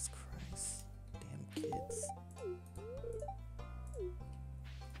 Jesus Christ. Damn kids.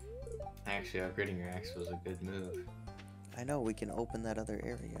 Actually, upgrading your axe was a good move. I know, we can open that other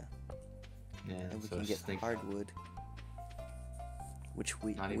area. Yeah, And we so can I get just think hardwood. Which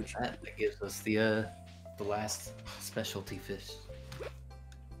we... not even which, that. That gives us the last specialty fish. The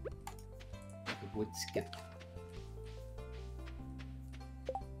wood skip.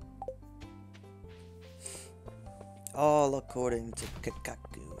 all according to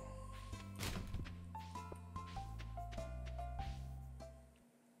Kakaku.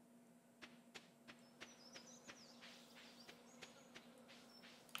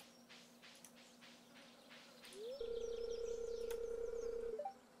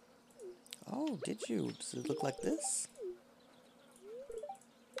 Oh, did you? Does it look like this?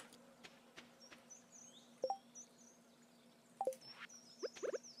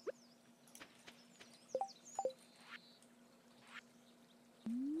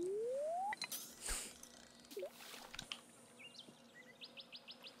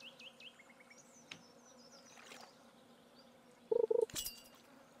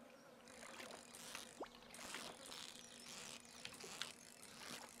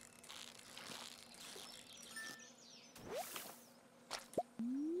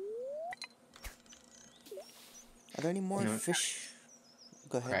 Are there any more You know, fish?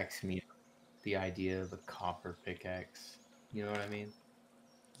 Go ahead. cracks me up. The idea of a copper pickaxe. You know what I mean?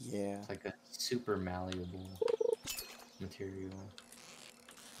 Yeah. It's like a super malleable material.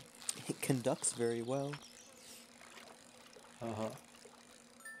 It conducts very well. Uh-huh.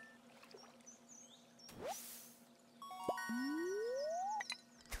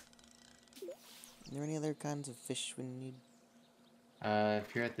 Are there any other kinds of fish we need?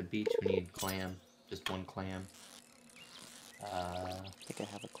 If you're at the beach, we need clam. Just one clam. I think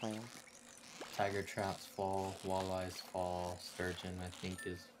I have a clam. Tiger trouts fall, walleyes fall, sturgeon I think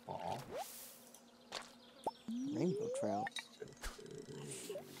is fall. Rainbow trout.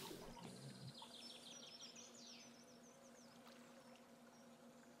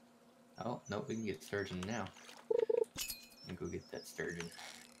 Oh, nope, we can get sturgeon now. And go get that sturgeon.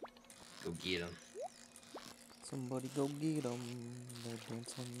 Go get him. Somebody go get 'em. They're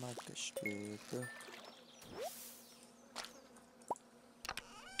dancing like a stripper.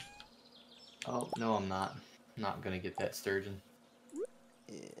 Oh, no, I'm not. Not gonna get that sturgeon.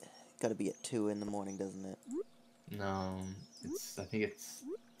 Yeah. Gotta be at 2 in the morning, doesn't it? No, I think it's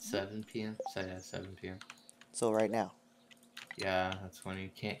 7 p.m. So yeah, 7 p.m. So right now. Yeah, that's when you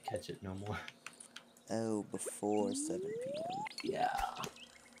can't catch it no more. Oh, before 7 p.m. Yeah.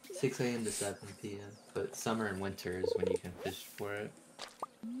 6 a.m. to 7 p.m. But summer and winter is when you can fish for it.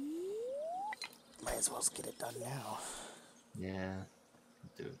 Might as well get it done now. Yeah.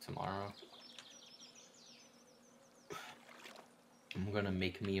 Do it tomorrow. I'm gonna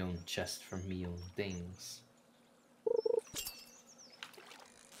make me own chest from me own things.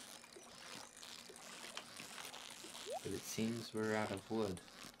 But it seems we're out of wood.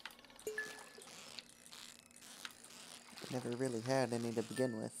 Never really had any to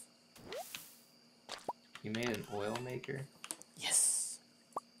begin with. You made an oil maker? Yes.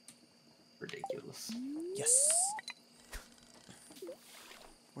 Ridiculous. Yes.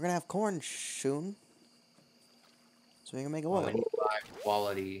 We're gonna have corn soon. So we can make Well, oil. I need 5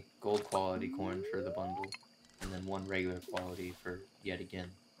 quality, gold quality corn for the bundle. And then 1 regular quality for, yet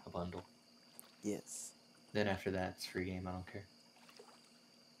again, a bundle. Yes. Then after that, it's free game, I don't care.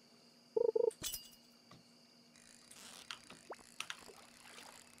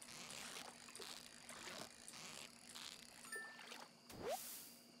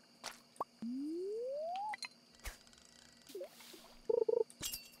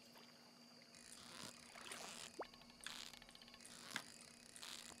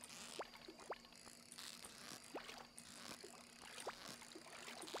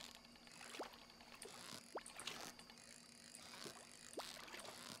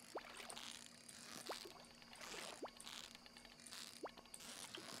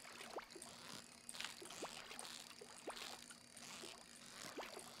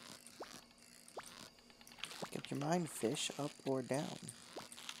 you mind, fish, up or down?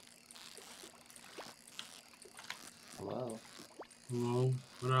 Hello. Hello?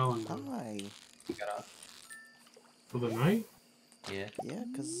 What Alan doing? Hi. You got up? For the night? Yeah. Yeah,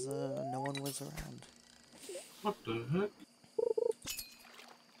 'cause no one was around. What the heck?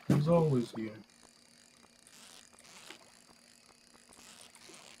 He's always here.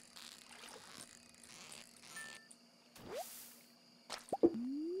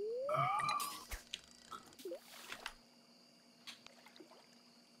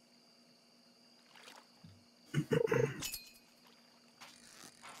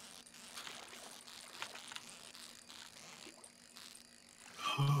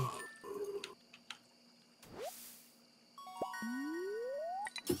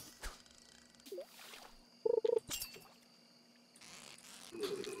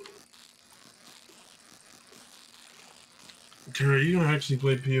 Kara, you gonna actually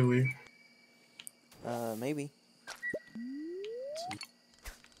play PoE? Maybe.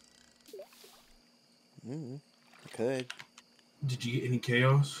 I could. Did you get any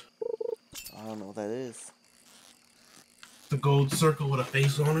chaos? I don't know what that is. The gold circle with a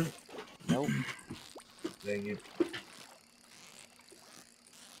face on it? Nope. Dang it.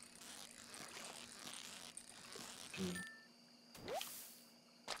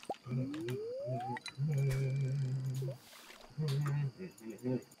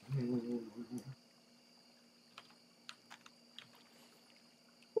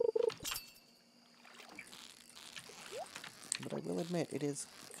 But I will admit, it is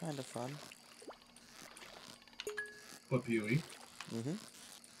kind of fun. What PoE? Mm-hmm.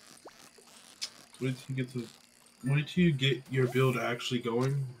 Wait till you get to. Wait till you get your build actually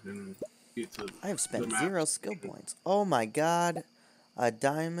going and get to I have the spent map. 0 skill points. Oh my god. A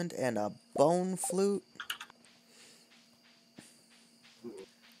diamond and a bone flute.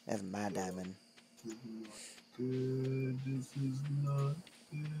 That's my diamond. Good. This is not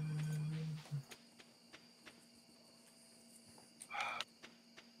good.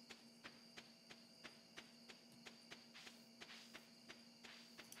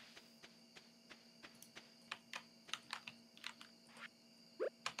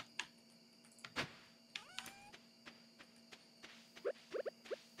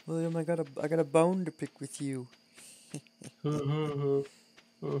 William, I got a bone to pick with you. I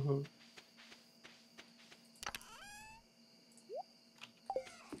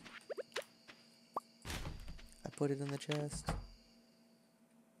put it in the chest.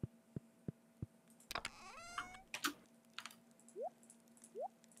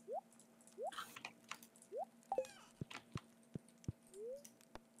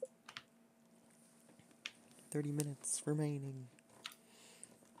 "30 minutes remaining."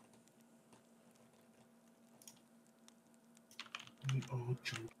 We all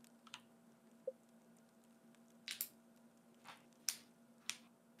jump.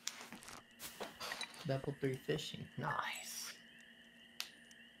 Level 3 fishing. Nice.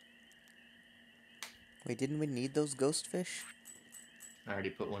 Wait, didn't we need those ghost fish? I already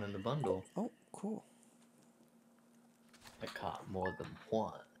put one in the bundle. Oh, cool. I caught more than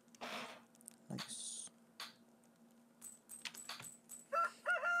one. Nice.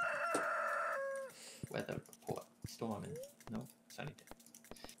 Weather report. Storming. No, sunny day.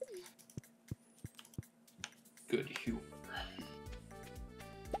 Good humor.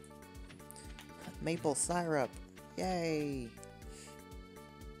 Maple syrup. Yay.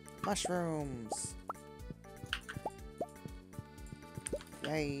 Mushrooms.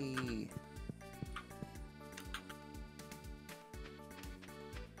 Yay. Did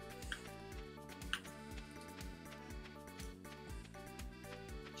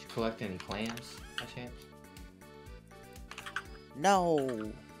you collect any clams by chance? No. I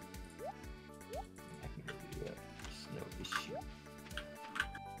can go do that. There's no issue.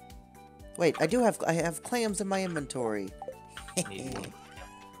 Wait, I have clams in my inventory. Need one.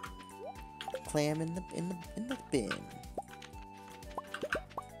 Clam in the bin.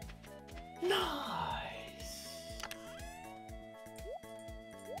 Nice.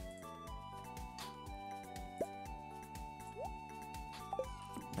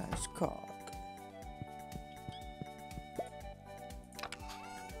 Nice cock.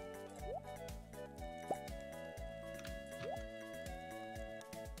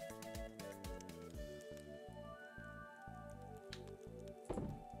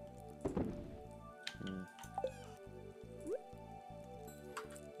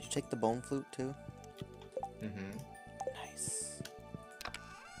 Did you take the bone flute too? Mm-hmm. Nice.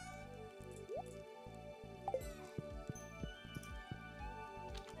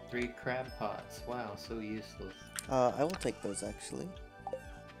 Three crab pots. Wow, so useless. I will take those actually.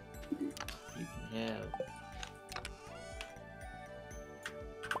 You can have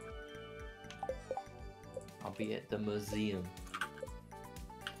I'll be at the museum.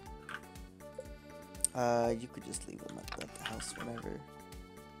 You could just leave them at the house whenever.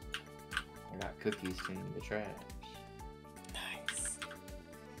 I got cookies in the trash. Nice.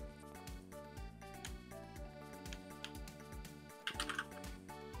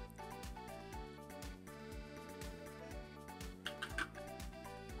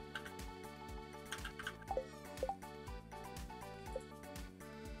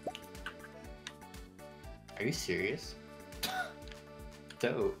 Are you serious?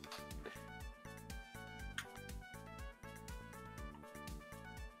 Dope.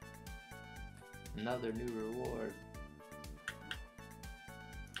 Another new reward.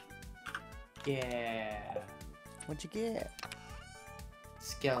 Yeah. What'd you get?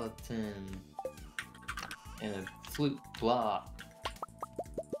 Skeleton. And a flute block.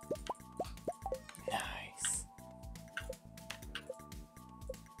 Nice.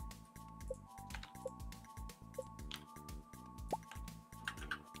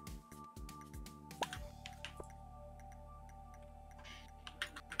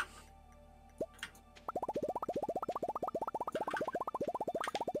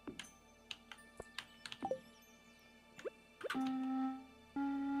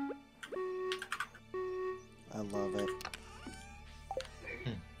 I love it.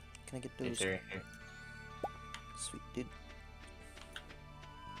 Can I get Is those? there any- Sweet dude.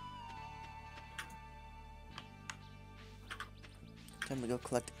 Time to go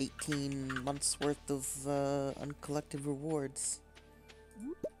collect 18 months worth of uncollected rewards.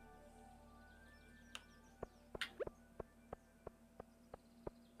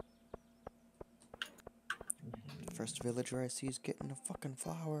 First villager I see is getting a fucking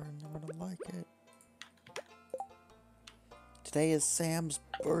flower and I'm gonna like it. Today is Sam's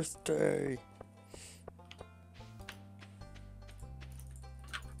birthday.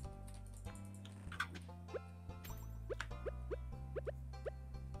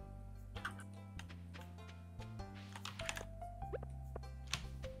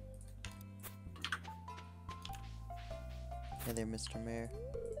 Hey there, Mr. Mayor.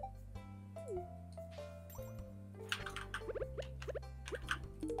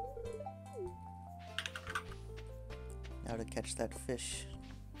 Now to catch that fish.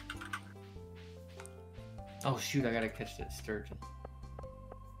 Oh shoot, I gotta catch that sturgeon.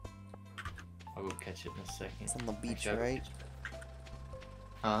 I'll go catch it in a second. It's on the beach, Actually, right?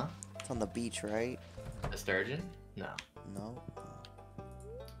 Huh? It's on the beach, right? The sturgeon? No, No?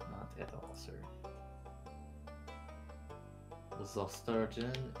 not at all, sir. The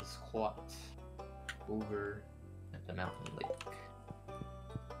sturgeon is quite over at the mountain lake.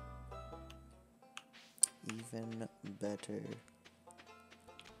 Even better.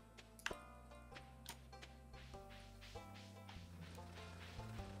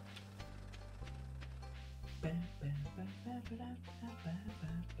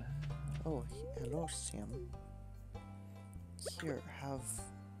 Oh, hello, Sam. Here, have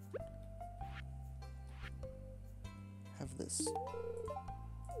this.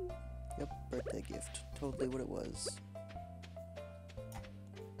 Yep, birthday gift. Totally what it was.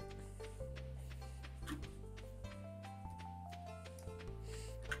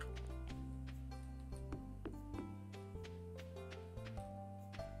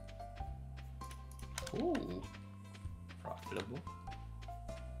 Ooh, profitable.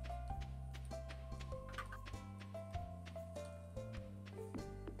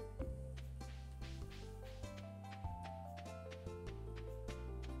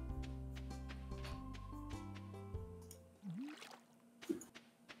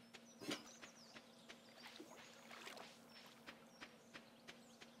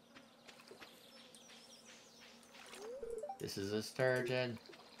 This is a sturgeon.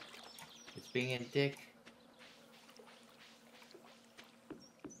 It's being a dick.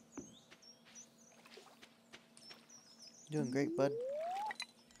 Doing great, bud.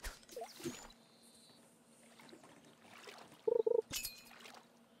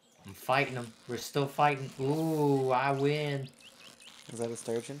 I'm fighting him. We're still fighting. Ooh, I win. Is that a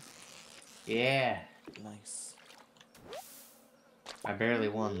sturgeon? Yeah. Nice. I barely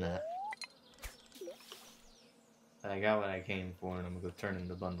won that. But I got what I came for, and I'm gonna go turn in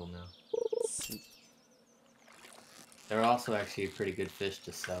the bundle now. Sweet. They're also actually a pretty good fish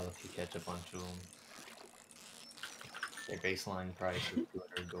to sell if you catch a bunch of them. Their baseline price is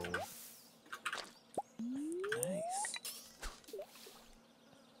 200 gold. Nice.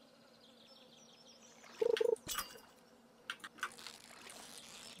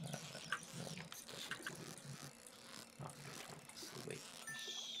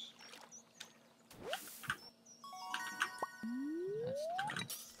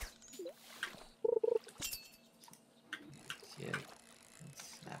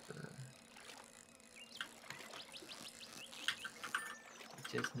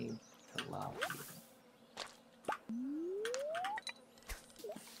 just need tilapia.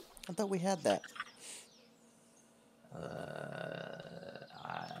 I thought we had that.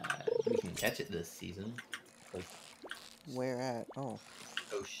 We can catch it this season. Like Where at? Oh,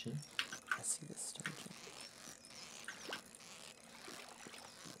 ocean. I see the sturgeon.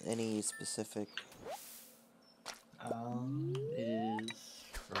 Any specific? It is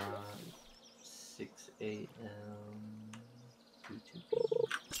from 6 a.m. to 2 p.m.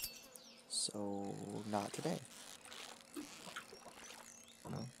 So, not today.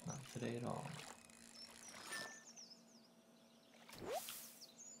 No, not today at all.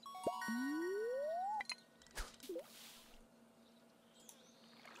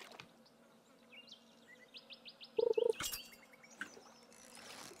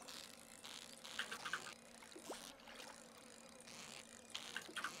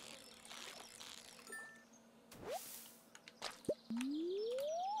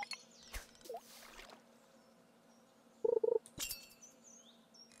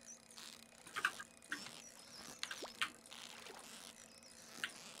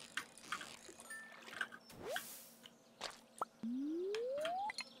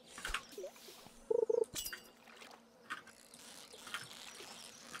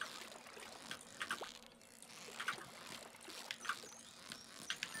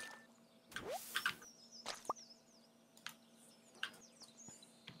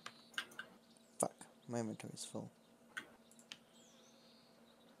 Fuck, my inventory's full.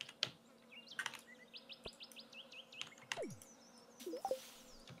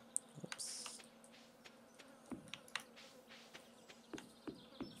 Whoops.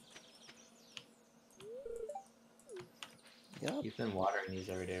 Yep. You've been watering these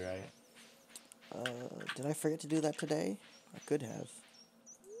every day, right? Did I forget to do that today? I could have.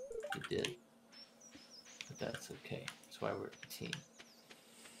 You did. But that's okay. That's why we're a team.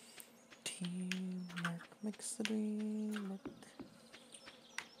 Teamwork makes the dream work.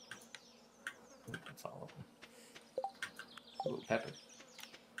 Ooh, that's all of them. Ooh, pepper.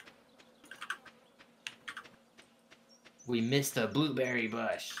 We missed a blueberry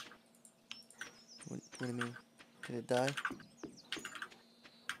bush. What do you mean? Did it die?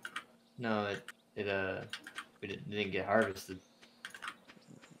 No, it didn't get harvested.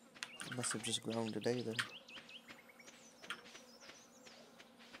 It must have just grown today then.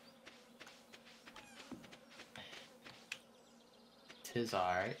 Tis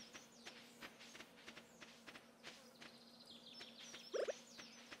alright.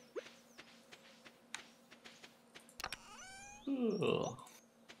 Ugh.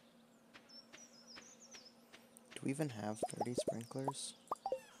 Do we even have 30 sprinklers?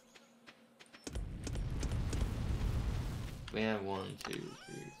 We have 1, 2, 3,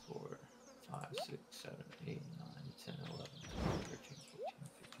 4, 5, 6, 7, 8, 9, 10, 11, 12, 13, 14,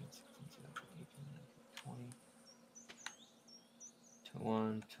 15, 16, 17, 18, 19, 20,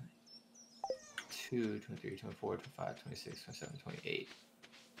 21, 22, 23, 24, 25, 26, 27, 28.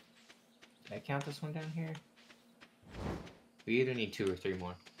 Did I count this one down here? We either need 2 or 3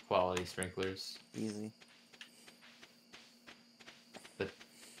 more quality sprinklers, Easy. but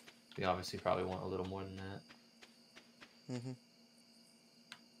we obviously probably want a little more than that. Mm-hmm.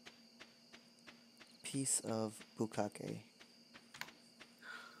 Piece of bukkake.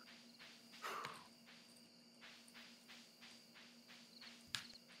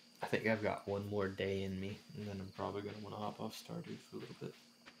 I think I've got one more day in me, and then I'm probably going to want to hop off Stardew for a little bit.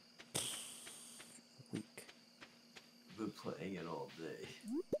 Weak. I've been playing it all day.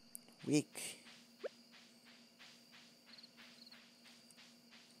 Weak.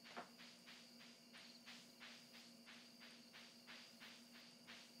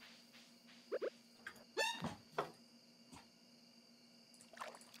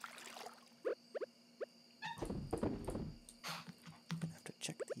 Gonna have to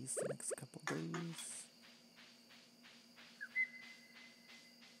check these the next couple days.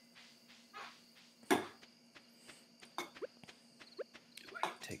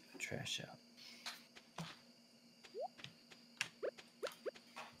 Take the trash out.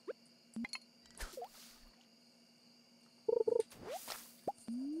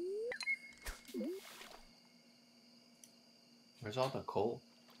 Where's all the coal?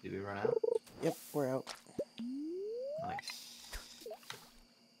 Did we run out? Yep, we're out. Nice.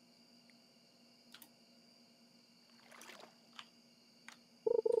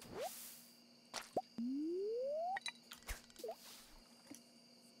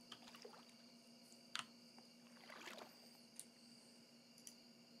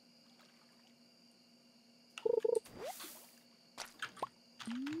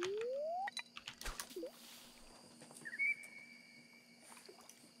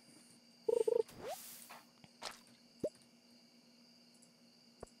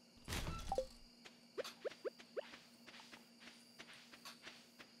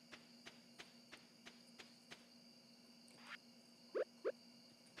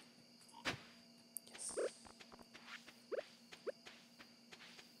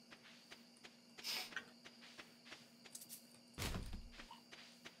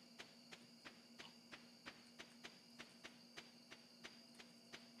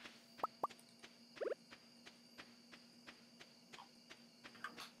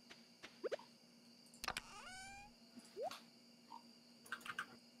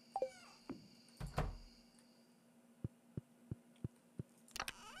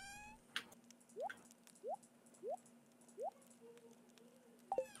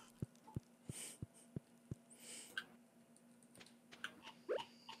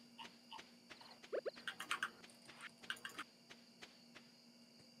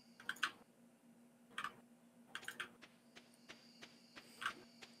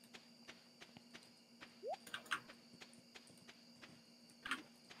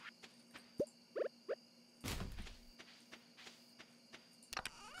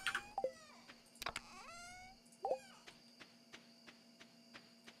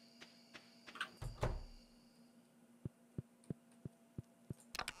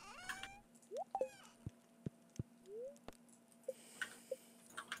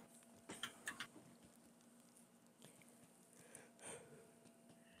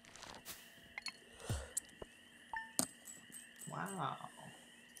 Wow.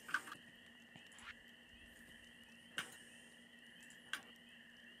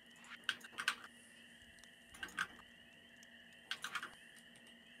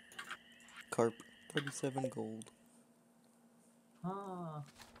 Carp, 37 gold. Ah.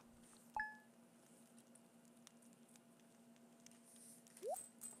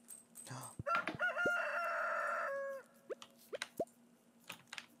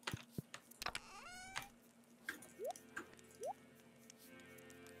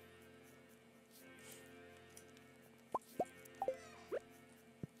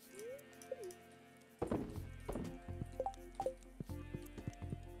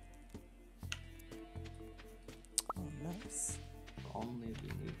 Oh, nice. If only we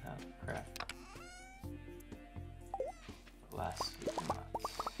knew how to craft. Last few months.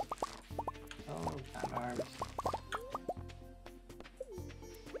 Oh, time to harvest.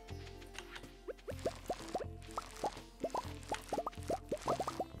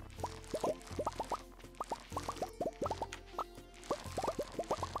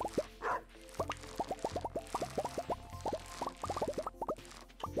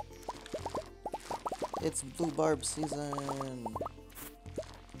 It's blue barb season.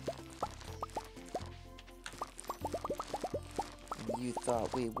 You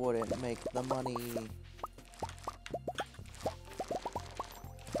thought we wouldn't make the money.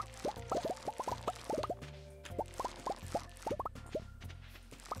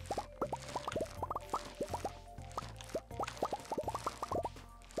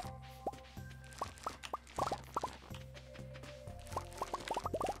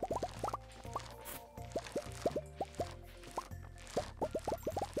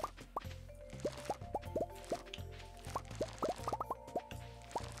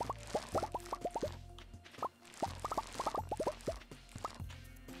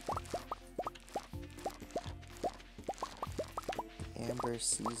 Amber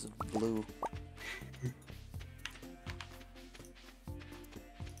seas of blue.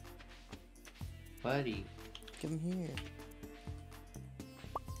 Buddy. Come here.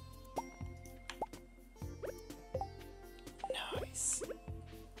 Nice.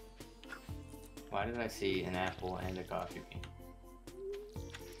 Why did I see an apple and a coffee bean?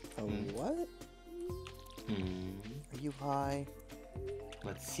 Oh, Hmm. what? Hmm. Are you high?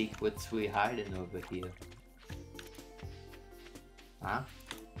 What's we hiding over here? Huh?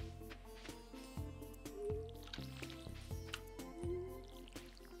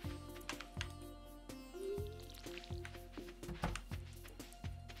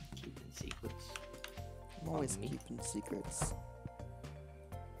 Keeping secrets. I'm always me? keeping secrets.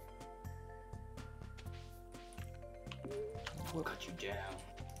 What? Cut you down.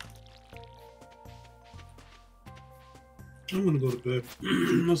 I'm gonna go to bed.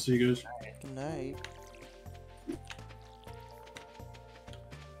 I'll see you guys. Good night.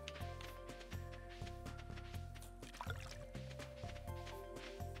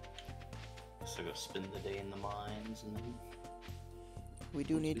 So go spend the day in the mines and then We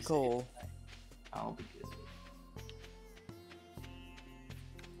do Once we need save coal. I'll be good.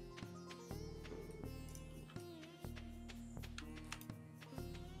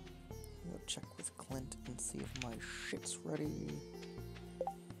 Go check with Clint and see if my shit's ready.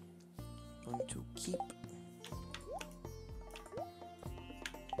 Going to keep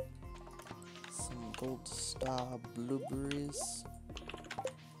some gold star blueberries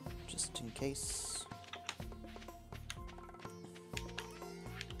just in case.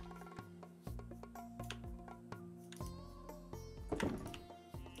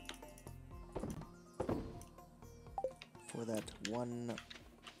 For that one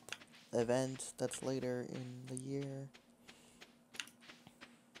event that's later in the year.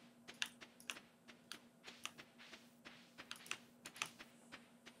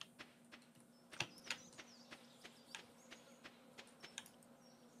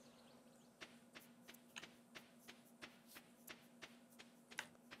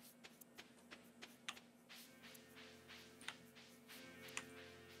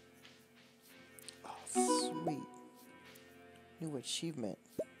 Oh, sweet. New achievement.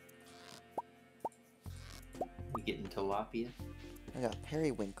 We getting tilapia? I got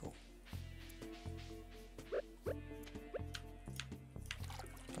periwinkle.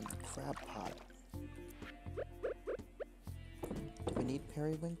 From the crab pot. Do we need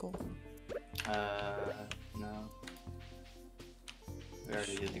periwinkle? No. We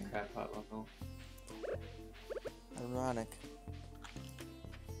already did the crab pot level. Ironic.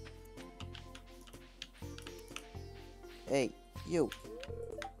 Hey, you.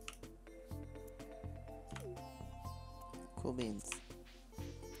 Cool beans.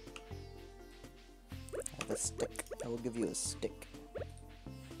 I have a stick. I will give you a stick.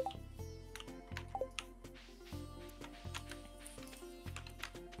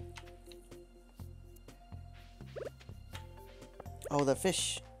 Oh, the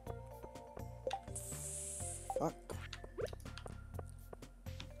fish. Fuck.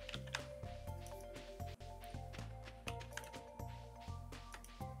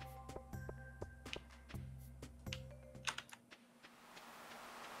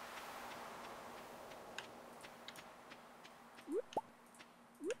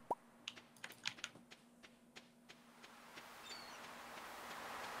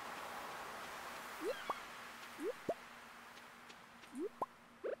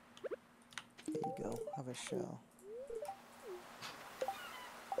 There you go. Have a shell.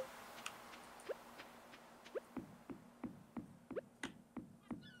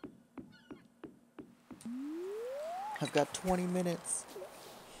 I've got 20 minutes.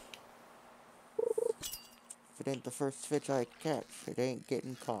 If it ain't the first fish I catch, it ain't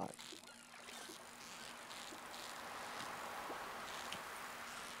getting caught.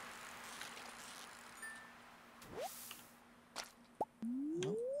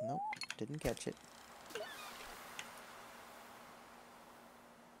 Nope, nope, didn't catch it.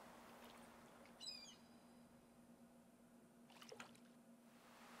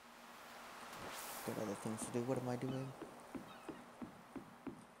 Got other things to do. What am I doing?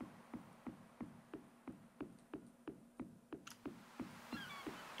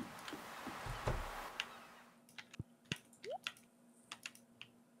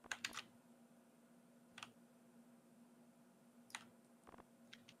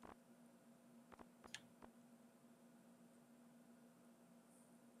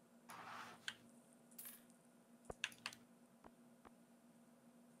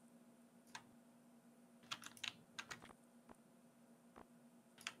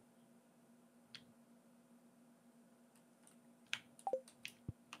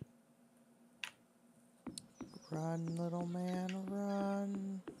 Run, little man,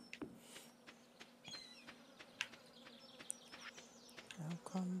 run.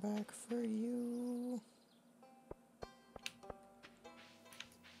 I'll come back for you.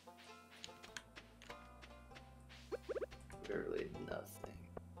 Literally nothing.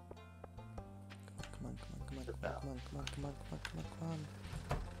 Come on, come on, come on, come on, come on, come on, come on, come on, come on, come on.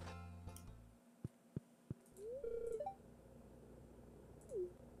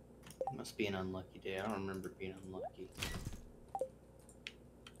 Must be an unlucky day. I don't remember being unlucky.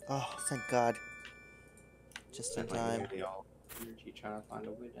 Oh, thank God. Just in Spent like time. nearly all energy trying to find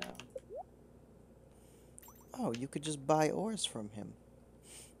a way down. Oh, you could just buy ores from him.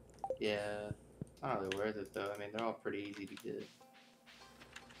 Yeah, it's not really worth it though. I mean, they're all pretty easy to get.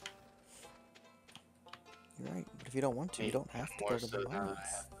 You're right, but if you don't want to, you don't have to More go to so the now that mines.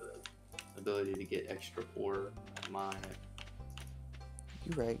 I have the ability to get extra ore on mine.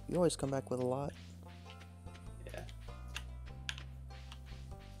 You're right. You always come back with a lot. Yeah.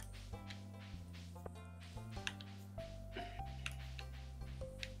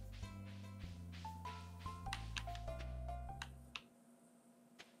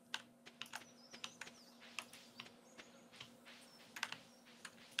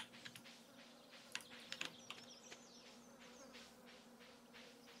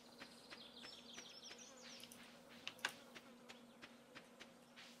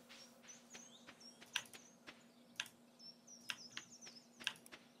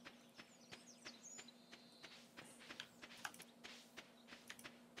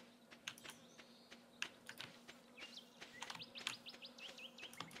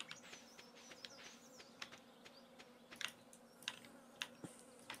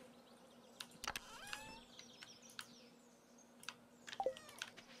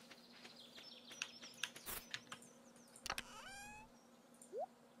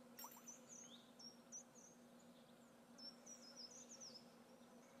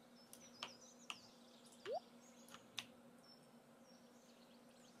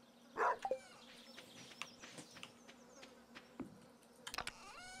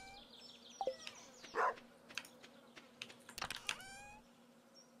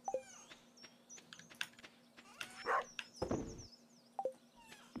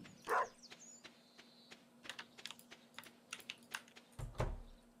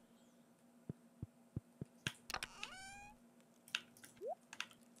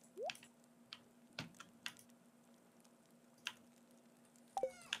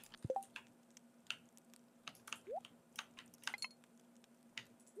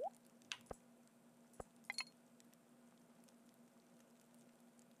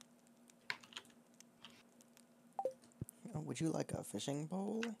 Oh, would you like a fishing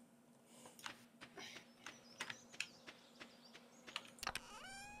pole?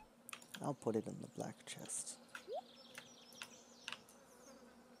 I'll put it in the black chest.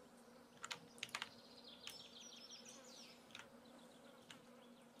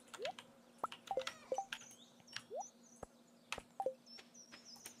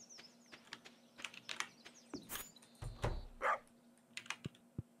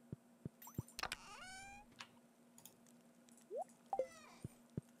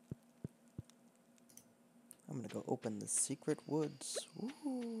 I'm gonna go open the secret woods.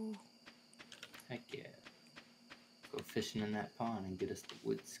 Ooh. Heck yeah. Go fishing in that pond and get us the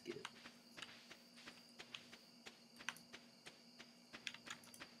wood skip.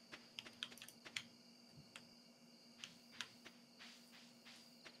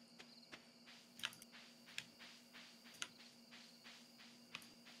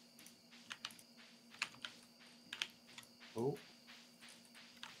 Oh.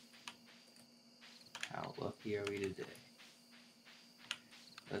 How lucky are we today?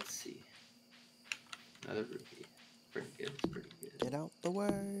 Let's see. Another ruby. Pretty good, it's pretty good. Get out the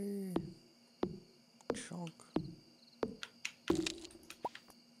way. Chunk.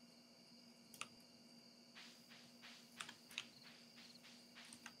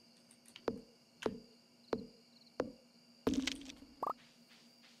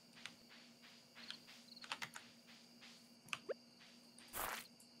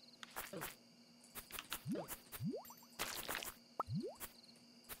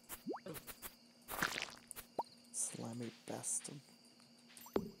 Slimy bastard.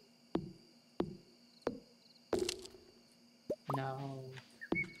 No.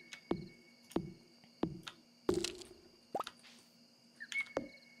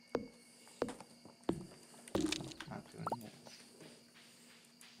 Not doing this.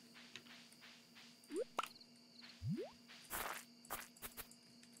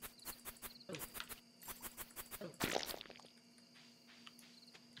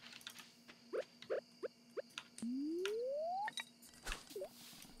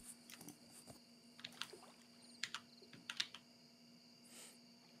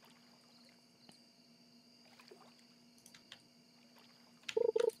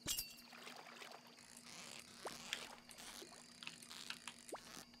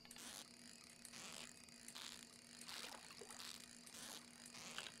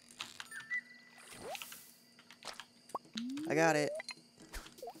 I got it.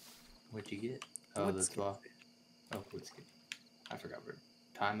 What'd you get? Oh, Wood the skip. 12. Oh, wood skip. I forgot what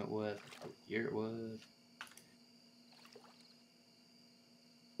time it was, what year it was.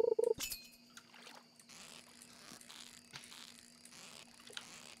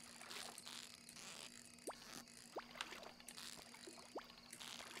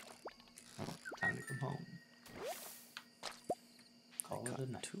 Oh, time to come home. Call I it got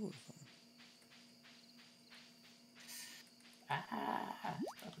a night. 2 of them. Ah!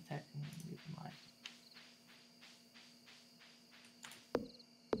 Stop attacking me. Leave mine.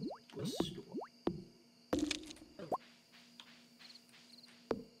 Restore.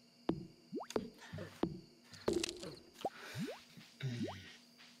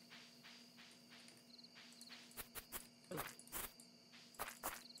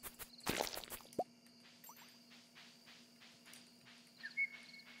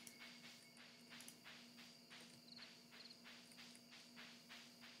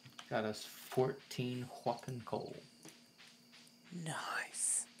 Got us 14 whopping coal.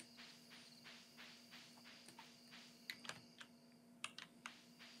 Nice.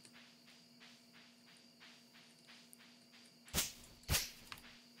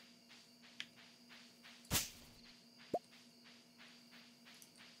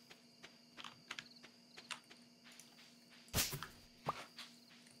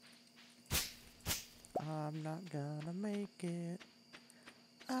 I'm not gonna make it.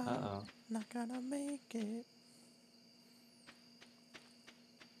 I'm Uh-oh. not gonna make it.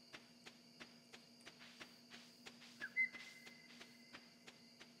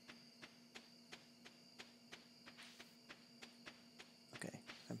 Okay,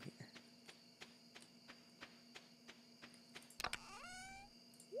 I'm here.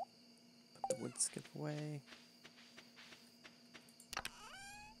 Put the wood skip away.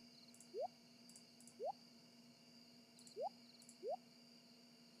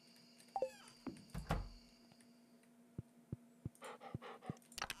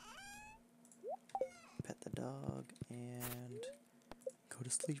 Pet the dog and go to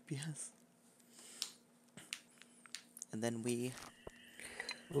sleep, yes. And then we...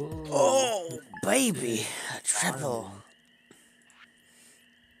 Ooh. Oh, baby! A triple. Farming.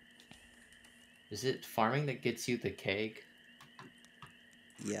 Is it farming that gets you the keg?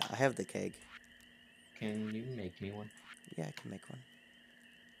 Yeah, I have the keg. Can you make me one? Yeah, I can make one.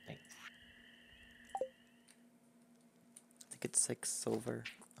 Thanks. it's 6 silver.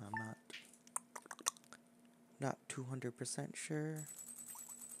 I'm not 200% sure.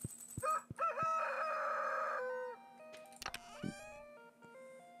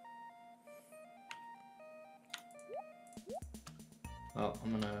 Well,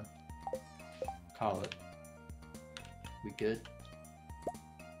 I'm gonna call it. We good?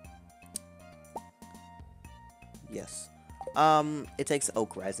 Yes. It takes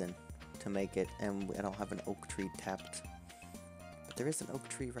oak resin to make it, and I don't have an oak tree tapped. But there is an oak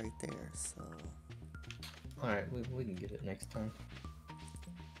tree right there, so... Alright, we can get it next time.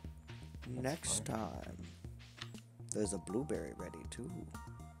 Next time. There's a blueberry ready, too.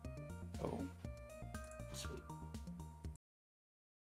 Oh. Sweet.